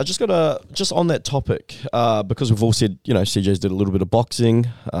right, I just on that topic, because we've all said, CJ's did a little bit of boxing.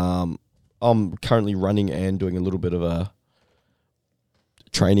 I'm currently running and doing a little bit of a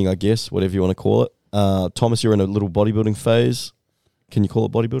training, I guess, whatever you want to call it. Thomas, you're in a little bodybuilding phase. Can you call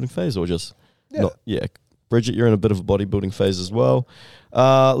it bodybuilding phase or just not? Yeah. Bridget, you're in a bit of a bodybuilding phase as well.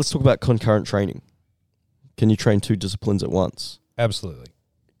 Let's talk about concurrent training. Can you train two disciplines at once? Absolutely.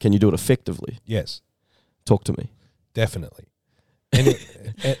 Can you do it effectively? Yes. Talk to me. Definitely.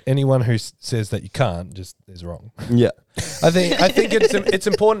 Anyone who says that you can't just is wrong. Yeah. I think it's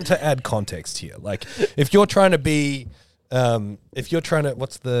important to add context here. Like if you're trying to be,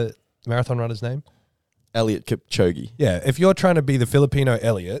 what's the marathon runner's name? Elliot Kipchoge. Yeah, if you're trying to be the Filipino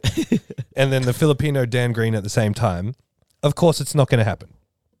Elliot and then the Filipino Dan Green at the same time, of course it's not going to happen,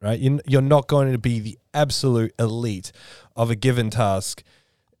 right? You're not going to be the absolute elite of a given task.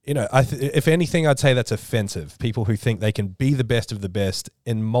 You know, if anything, I'd say that's offensive. People who think they can be the best of the best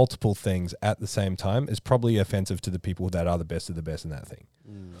in multiple things at the same time is probably offensive to the people that are the best of the best in that thing.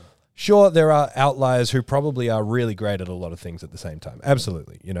 Sure, there are outliers who probably are really great at a lot of things at the same time.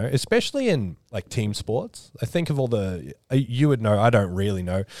 Absolutely. You know, especially in like team sports. I think of all you would know, I don't really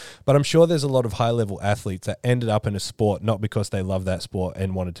know, but I'm sure there's a lot of high level athletes that ended up in a sport, not because they love that sport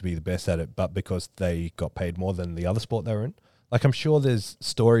and wanted to be the best at it, but because they got paid more than the other sport they were in. Like, I'm sure there's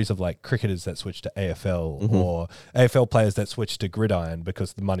stories of like cricketers that switched to AFL or AFL players that switched to gridiron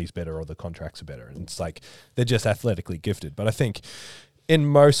because the money's better or the contracts are better. And it's like, they're just athletically gifted. But I think in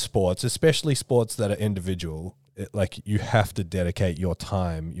most sports, especially sports that are individual, like you have to dedicate your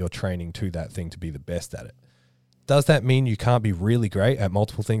time, your training to that thing to be the best at it. Does that mean you can't be really great at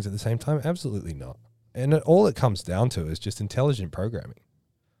multiple things at the same time? Absolutely not. And all it comes down to is just intelligent programming.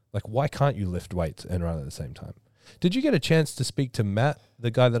 Like, why can't you lift weights and run at the same time? Did you get a chance to speak to Matt,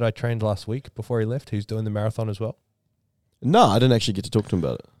 the guy that I trained last week before he left, who's doing the marathon as well? No, I didn't actually get to talk to him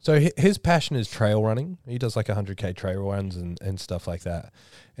about it. So his passion is trail running. He does like 100K trail runs and stuff like that.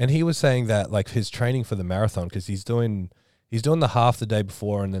 And he was saying that like his training for the marathon, because he's doing the half the day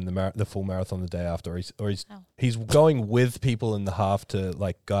before and then the full marathon the day after. He's going with people in the half to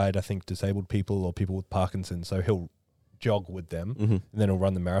like guide, I think, disabled people or people with Parkinson's. So he'll jog with them and then he'll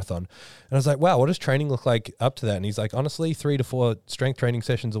run the marathon. And I was like, wow, what does training look like up to that? And he's like, honestly, 3 to 4 strength training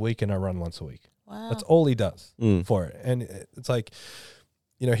sessions a week and I run once a week. Wow. That's all he does for it. And it's like,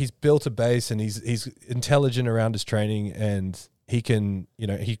 you know, he's built a base and he's intelligent around his training and he can, you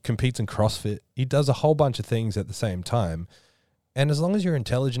know, he competes in CrossFit. He does a whole bunch of things at the same time. And as long as you're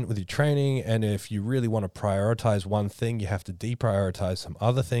intelligent with your training and if you really want to prioritize one thing, you have to deprioritize some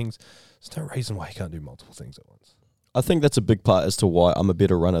other things. There's no reason why you can't do multiple things at once. I think that's a big part as to why I'm a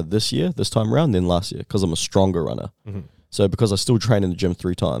better runner this time around than last year, because I'm a stronger runner. So because I still train in the gym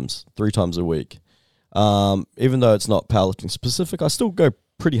 3 times a week, even though it's not powerlifting specific, I still go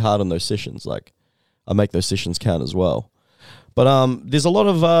pretty hard on those sessions. Like I make those sessions count as well. But there's a lot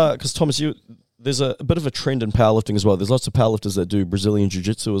of, because Thomas, there's a bit of a trend in powerlifting as well. There's lots of powerlifters that do Brazilian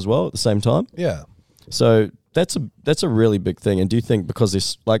Jiu-Jitsu as well at the same time. Yeah. So that's a really big thing. And do you think because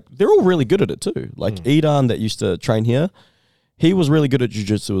they're all really good at it too? Like Edan that used to train here, he was really good at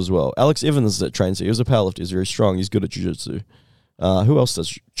jiu-jitsu as well. Alex Evans that trains here, he was a powerlifter. He's very strong. He's good at jiu-jitsu. Who else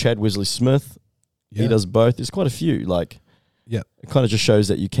does? Chad Wesley Smith. Yeah. He does both. There's quite a few. Like, yeah, it kind of just shows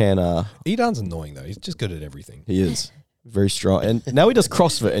that you can. Edan's annoying though. He's just good at everything. He is very strong, and now he does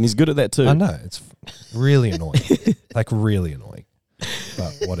CrossFit, and he's good at that too. I know, it's really annoying, like really annoying.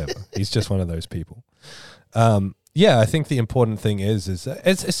 But whatever. He's just one of those people. Yeah, I think the important thing is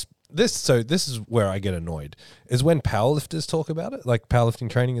it's this. So this is where I get annoyed is when powerlifters talk about it. Like powerlifting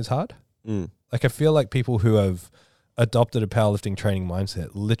training is hard. Like I feel like people who have adopted a powerlifting training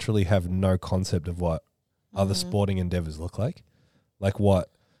mindset literally have no concept of what other sporting endeavors look like what,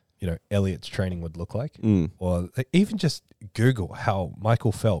 you know, Elliot's training would look like, or even just Google how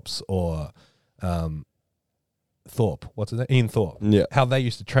Michael Phelps or Thorpe, what's his name? Ian Thorpe, how they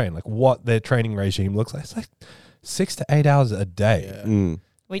used to train, like what their training regime looks like. It's like 6 to 8 hours a day. Yeah.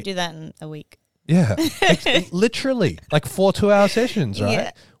 We do that in a week. Yeah, literally like 4 2-hour sessions, right?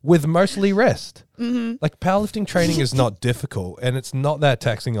 Yeah. With mostly rest. Like powerlifting training is not difficult and it's not that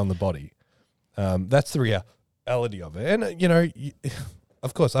taxing on the body. That's the reality of it. And, you know,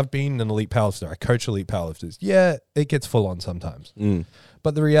 of course, I've been an elite powerlifter. I coach elite powerlifters. Yeah, it gets full on sometimes.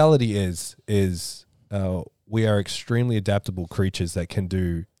 But the reality is we are extremely adaptable creatures that can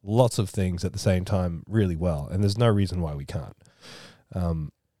do lots of things at the same time really well. And there's no reason why we can't.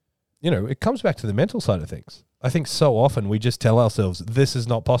 You know, it comes back to the mental side of things. I think so often we just tell ourselves this is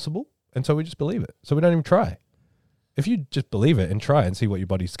not possible. And so we just believe it. So we don't even try. If you just believe it and try and see what your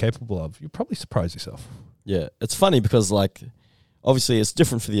body's capable of, you'll probably surprise yourself. Yeah. It's funny because, like, obviously it's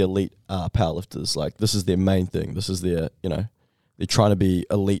different for the elite powerlifters. Like, this is their main thing. This is their, you know, they're trying to be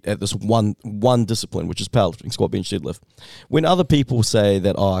elite at this one discipline, which is powerlifting, squat, bench, deadlift. When other people say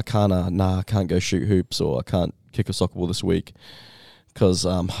that, oh, I can't go shoot hoops or I can't kick a soccer ball this week because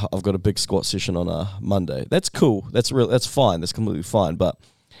I've got a big squat session on a Monday. That's cool. That's fine. That's completely fine. But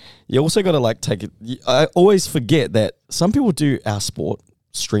you also got to like take it. I always forget that some people do our sport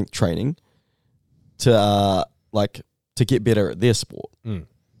strength training to get better at their sport.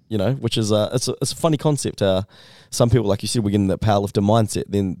 You know, which is it's a funny concept. Some people, like you said, we get in that powerlifter mindset.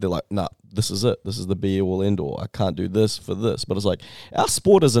 Then they're like, nah, this is it. This is the be all end all. I can't do this for this. But it's like our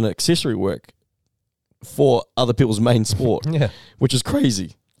sport is an accessory work for other people's main sport, Yeah. which is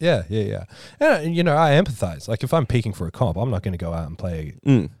crazy. Yeah. And, you know, I empathize. Like, if I'm peaking for a comp, I'm not going to go out and play.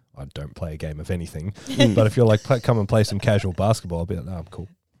 I don't play a game of anything. But if you're like, come and play some casual basketball, I'll be like, no, I'm cool.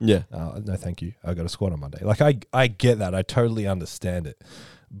 Yeah. No, thank you. I got a squad on Monday. Like, I get that. I totally understand it.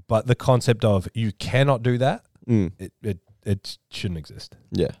 But the concept of you cannot do that, it shouldn't exist.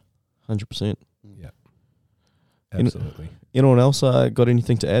 Yeah. 100%. Yeah. Absolutely. Anyone else got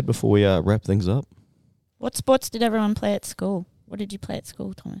anything to add before we wrap things up? What sports did everyone play at school? What did you play at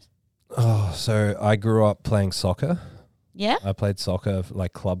school, Thomas? Oh, so I grew up playing soccer. Yeah? I played soccer,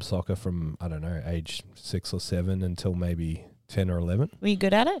 like club soccer, from, I don't know, age 6 or 7 until maybe 10 or 11. Were you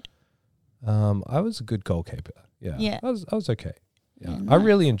good at it? I was a good goalkeeper. Yeah. Yeah. I was okay. Yeah. Yeah, I nice.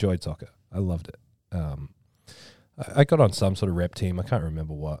 really enjoyed soccer. I loved it. I got on some sort of rep team. I can't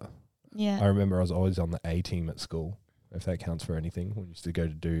remember what. Yeah. I remember I was always on the A team at school, if that counts for anything. We used to go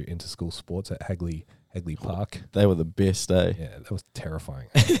to do inter-school sports at Hagley Park. They were the best, eh? Yeah, that was terrifying.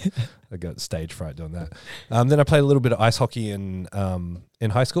 I got stage fright doing that. Then I played a little bit of ice hockey in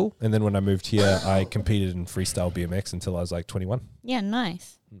high school, and then when I moved here, I competed in freestyle BMX until I was like 21. Yeah,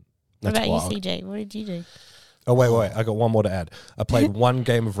 nice. What That's about wild. you, CJ? What did you do? Oh, wait. I got one more to add. I played one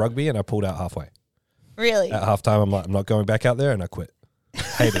game of rugby and I pulled out halfway. Really? At halftime, I'm like, I'm not going back out there, and I quit.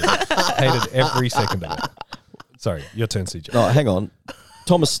 Hated it. Hated every second of it. Sorry, your turn, CJ. No, hang on.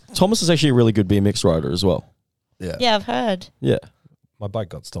 Thomas is actually a really good BMX rider as well. Yeah, I've heard. Yeah. My bike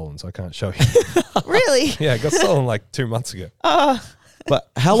got stolen, so I can't show you. Really? Yeah, it got stolen like 2 months ago. Oh, But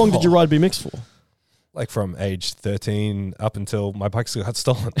how long did you ride BMX for? Like from age 13 up until my bike got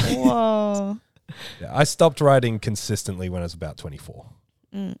stolen. whoa. Yeah, I stopped riding consistently when I was about 24.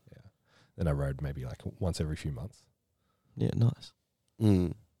 Mm. Then I rode maybe like once every few months. Yeah, nice.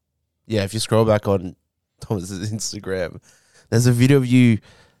 Yeah, if you scroll back on Thomas's Instagram, there's a video of you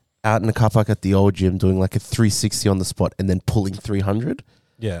out in the car park at the old gym doing like a 360 on the spot and then pulling 300.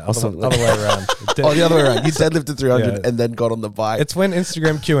 Yeah, Or something. other way around. Oh, the other way around. You deadlifted 300 Yeah. and then got on the bike. It's when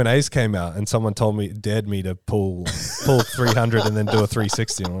Instagram Q&As came out and someone dared me to pull 300 and then do a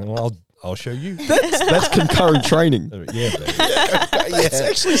 360. I'm like, well, I'll show you. That's concurrent training. Yeah, baby. yeah,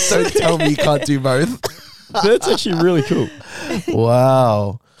 actually, so tell me you can't do both. That's actually really cool.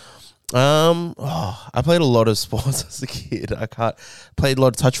 Wow. I played a lot of sports as a kid. Played a lot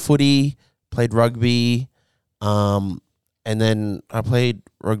of touch footy, played rugby, and then I played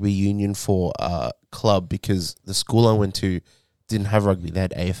rugby union for a club because the school I went to didn't have rugby. They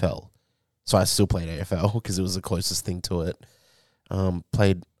had AFL. So I still played AFL because it was the closest thing to it.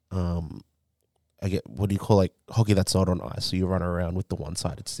 Played, what do you call like hockey that's not on ice? So you run around with the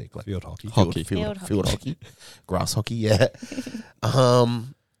one-sided stick. Like Field hockey. Field hockey. Grass hockey, yeah.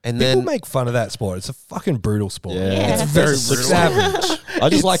 And People then make fun of that sport. It's a fucking brutal sport. Yeah. it's very It's brutal. savage. I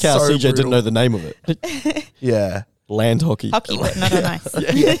just like how so CJ didn't brutal. know the name of it. Yeah. Land hockey. Hockey, but not on ice.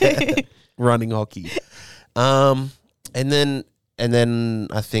 Yeah. Running hockey. And then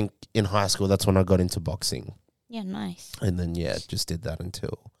I think in high school that's when I got into boxing. Yeah, nice. And then just did that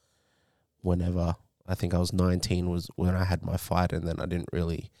until whenever I think I was 19 was when I had my fight, and then I didn't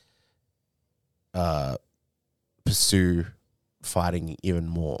really pursue fighting even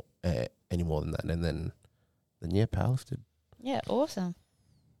more any more than that. And then powerlifted. Yeah, awesome.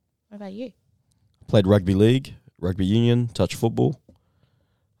 What about you? Played rugby league, rugby union, touch football.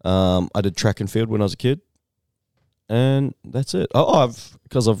 I did track and field when I was a kid. And that's it.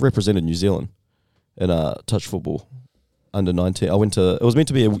 Because I've represented New Zealand in touch football under 19. It was meant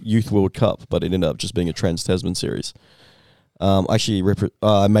to be a Youth World Cup, but it ended up just being a Trans-Tasman series.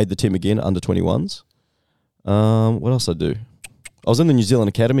 I made the team again, under 21s. What else I do? I was in the New Zealand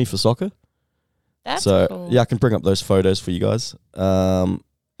Academy for soccer. That's So cool. yeah, I can bring up those photos for you guys.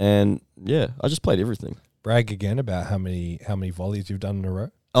 And yeah, I just played everything. Brag again about how many volleys you've done in a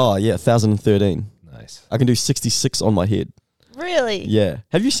row. Oh yeah, 1,013. Nice. I can do 66 on my head. Really? Yeah.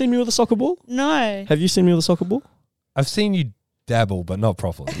 Have you seen me with a soccer ball? No. Have you seen me with a soccer ball? I've seen you dabble, but not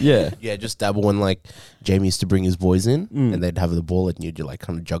properly. Yeah. Yeah, just dabble when like Jamie used to bring his boys in Mm. and they'd have the ball and you'd like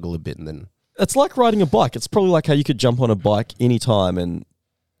kind of juggle a bit and then It's like riding a bike. It's probably like how you could jump on a bike anytime and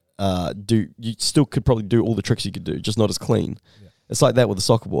you still could probably do all the tricks you could do, just not as clean. Yeah. It's like that with the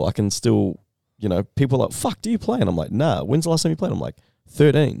soccer ball. I can still, people are like, fuck, do you play? And I'm like, nah, when's the last time you played? I'm like,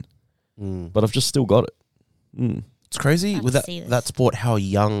 13. But I've just still got it. It's crazy Have with to see this. that sport how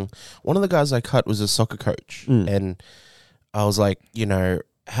young. One of the guys I cut was a soccer coach, and I was like,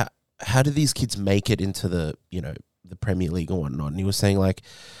 how do these kids make it into the the Premier League and whatnot? And he was saying like,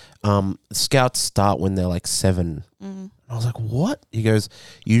 Scouts start when they're like 7. Mm. I was like, what? He goes,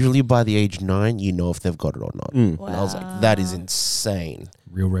 usually by the age 9, you know if they've got it or not. Mm. Wow. And I was like, that is insane.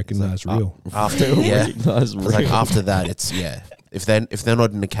 Real recognize real. After Yeah. I was like, after that, it's if they're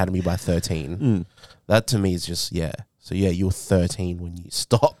not in academy by 13, that to me is just So you were 13 when you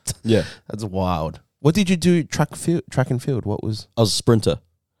stopped. Yeah. That's wild. What did you do? Track and field. What was? I was a sprinter.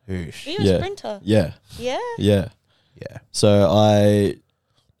 Whoosh. Are you a Yeah. sprinter? Yeah. Yeah. Yeah. Yeah. So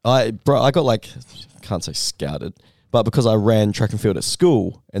I got like, can't say scouted, but because I ran track and field at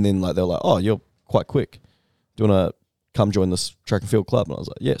school, and then like they were like, oh, you're quite quick. Do you want to come join this track and field club? And I was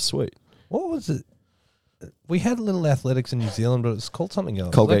like, yeah, sweet. What was it? We had a little athletics in New Zealand, but it's called something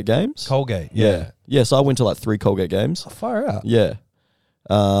else. Colgate Games? Colgate, yeah. Yeah, so I went to like 3 Colgate Games. Oh, far out. Yeah.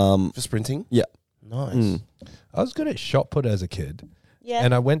 For sprinting? Yeah. Nice. Mm. I was good at shot put as a kid. Yeah.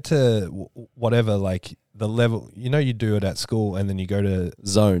 And I went to whatever, like the level, you do it at school and then you go to,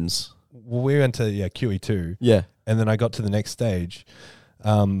 Zones. well, we went to, QE2. Yeah. And then I got to the next stage.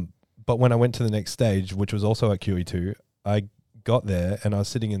 But when I went to the next stage, which was also at QE2, I got there and I was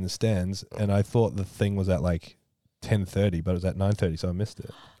sitting in the stands and I thought the thing was at like 10:30, but it was at 9:30, so I missed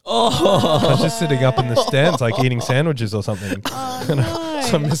it. I was just sitting up in the stands, like eating sandwiches or something. Oh, And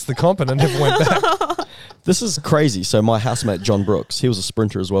so I missed the comp and I never went back. This is crazy. So my housemate, John Brooks, he was a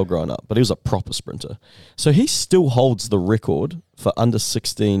sprinter as well growing up, but he was a proper sprinter. So he still holds the record for under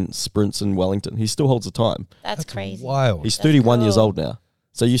 16 sprints in Wellington. He still holds the time. That's crazy. Wild. He's That's 31 years cool. old now.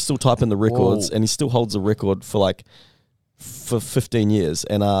 So you still type in the records Whoa. and he still holds the record for 15 years.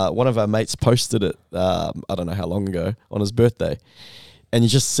 And one of our mates posted it, I don't know how long ago, on his birthday. And you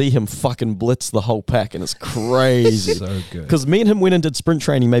just see him fucking blitz the whole pack and it's crazy. So good. Because me and him went and did sprint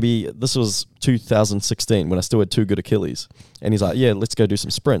training, maybe this was 2016 when I still had 2 good Achilles. And he's like, yeah, let's go do some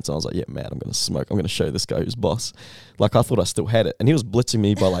sprints. And I was like, yeah, man, I'm going to smoke. I'm going to show this guy who's boss. Like, I thought I still had it. And he was blitzing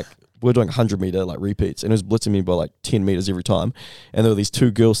me by we're doing 100 meter repeats. And he was blitzing me by 10 meters every time. And there were these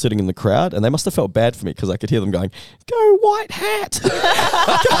 2 girls sitting in the crowd. And they must have felt bad for me because I could hear them going, go white hat.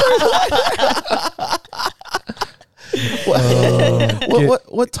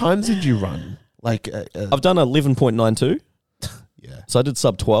 What times did you run? Like, I've done 11.92. yeah. So I did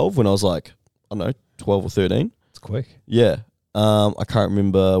sub 12 when I was 12 or 13. It's quick. Yeah. I can't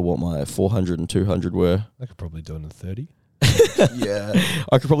remember what my 400 and 200 were. I could probably do it in 30. Yeah.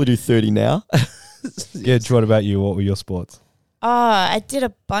 I could probably do 30 now. Gidge, what about you? What were your sports? Oh, I did a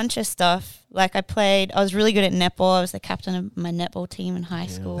bunch of stuff. Like I was really good at netball. I was the captain of my netball team in high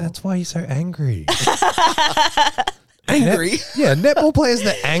school. That's why you're so angry. Angry? Netball players are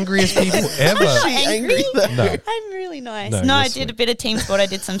the angriest people ever. Angry? No. I'm really nice. No, No, I you're did sweet. a bit of team sport. I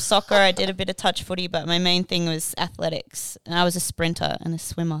did some soccer. I did a bit of touch footy, but my main thing was athletics. And I was a sprinter and a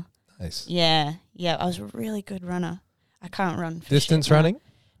swimmer. Nice. Yeah. I was a really good runner. I can't run. For Distance shit now. running?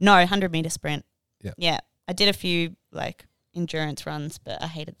 No, 100 meter sprint. Yeah. Yeah. I did a few endurance runs, but I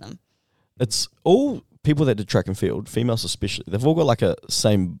hated them. It's all people that did track and field, females especially. They've all got a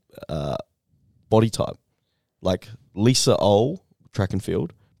same body type. Like Lisa Ole, track and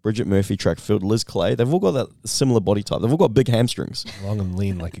field, Bridget Murphy, track and field, Liz Clay. They've all got that similar body type. They've all got big hamstrings. Long and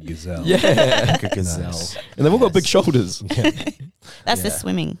lean like a gazelle. Yeah. Like a gazelle. Nice. And they've all got big shoulders. Yeah. That's the Yeah.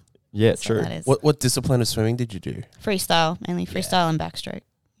 swimming. Yeah, That's true. what that is. What discipline of swimming did you do? Freestyle, mainly freestyle and backstroke.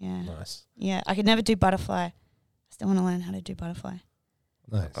 Yeah. Nice. Yeah. I could never do butterfly. I still want to learn how to do butterfly.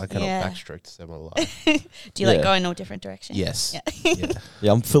 Nice. I cannot Yeah. backstroke to save my life. Do you Yeah. go in all different directions? Yes. Yeah. Yeah.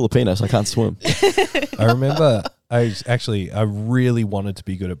 Yeah, I'm Filipino, so I can't swim. I remember I really wanted to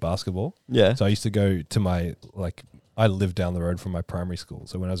be good at basketball. Yeah. So I used to go to I lived down the road from my primary school.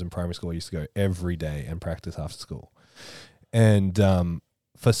 So when I was in primary school, I used to go every day and practice after school. And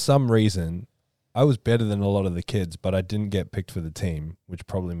for some reason, I was better than a lot of the kids, but I didn't get picked for the team, which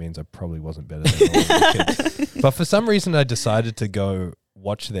probably means I probably wasn't better than a lot of the kids. But for some reason, I decided to go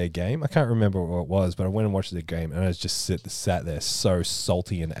watch their game. I can't remember what it was, but I went and watched their game, and I was just sat there so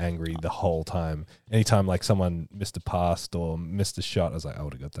salty and angry the whole time. Anytime someone missed a pass or missed a shot, I was like, I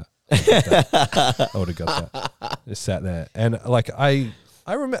would have got that. I would have got that. Just sat there, and I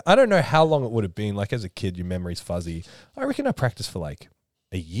remember. I don't know how long it would have been. As a kid, your memory's fuzzy. I reckon I practiced for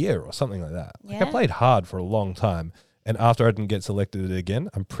a year or something like that. I Yeah. played hard for a long time. And after I didn't get selected again,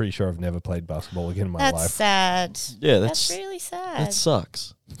 I'm pretty sure I've never played basketball again in my That's life. sad. Yeah, That's that's really sad. that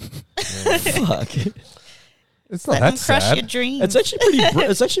sucks. Fuck. It's not Let that them crush sad. your dreams. It's actually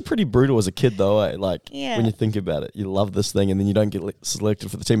it's actually pretty brutal as a kid though. Eh? Yeah. When you think about it, you love this thing and then you don't get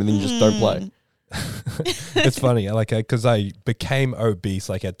selected for the team and then you just don't play. It's funny, because I became obese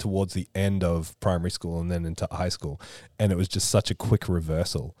towards the end of primary school and then into high school, and it was just such a quick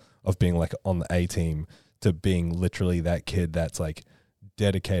reversal of being on the A team to being literally that kid that's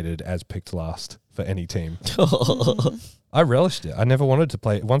dedicated as picked last for any team. I relished it. I never wanted to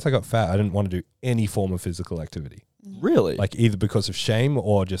play. Once I got fat, I didn't want to do any form of physical activity. Really? Like either because of shame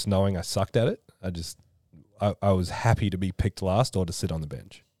or just knowing I sucked at it. I was happy to be picked last or to sit on the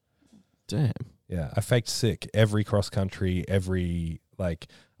bench. Damn. Yeah, I faked sick every cross country, I've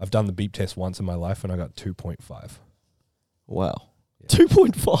done the beep test once in my life and I got 2.5. Wow. Yeah.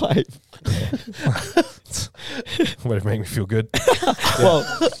 2.5. Would it make me feel good? Well,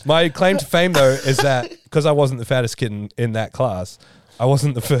 My claim to fame though is that because I wasn't the fattest kid in that class, I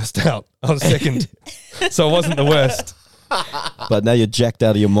wasn't the first out. I was second, so I wasn't the worst. but now you're jacked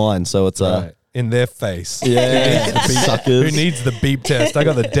out of your mind, so it's Right. In their face. yeah, suckers. Who needs the beep test? I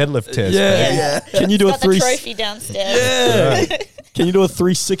got the deadlift test. Yeah. Can you do a Got the three? trophy downstairs. Yeah. Can you do a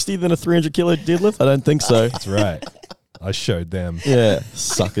 360 then a 300 kilo deadlift? I don't think so. That's right. I showed them. Yeah,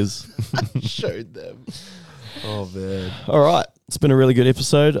 suckers. Showed them. Oh man. All right, it's been a really good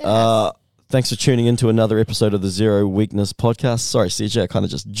episode. Thanks for tuning in to another episode of the Zero Weakness podcast. Sorry, CJ, I kind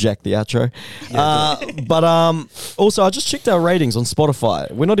of just jacked the outro. But also, I just checked our ratings on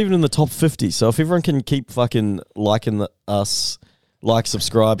Spotify. We're not even in the top 50. So if everyone can keep fucking liking us,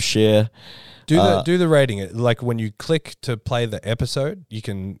 subscribe, share. Do the rating. Like when you click to play the episode, you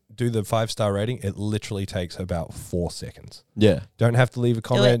can do the 5-star rating. It literally takes about 4 seconds. Yeah. Don't have to leave a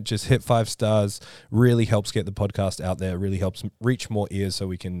comment. Just hit 5 stars. Really helps get the podcast out there. Really helps reach more ears so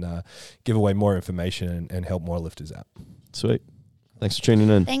we can give away more information and help more lifters out. Sweet. Thanks for tuning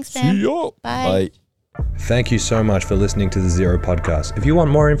in. Thanks, fam. See ya. Bye. Bye. Thank you so much for listening to the Zero Podcast. If you want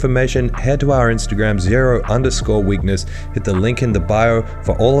more information, head to our Instagram, Zero_Weakness. Hit the link in the bio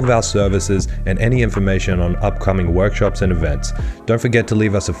for all of our services and any information on upcoming workshops and events. Don't forget to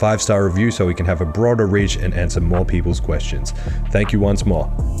leave us a 5-star review so we can have a broader reach and answer more people's questions. Thank you once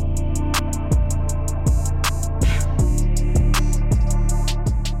more.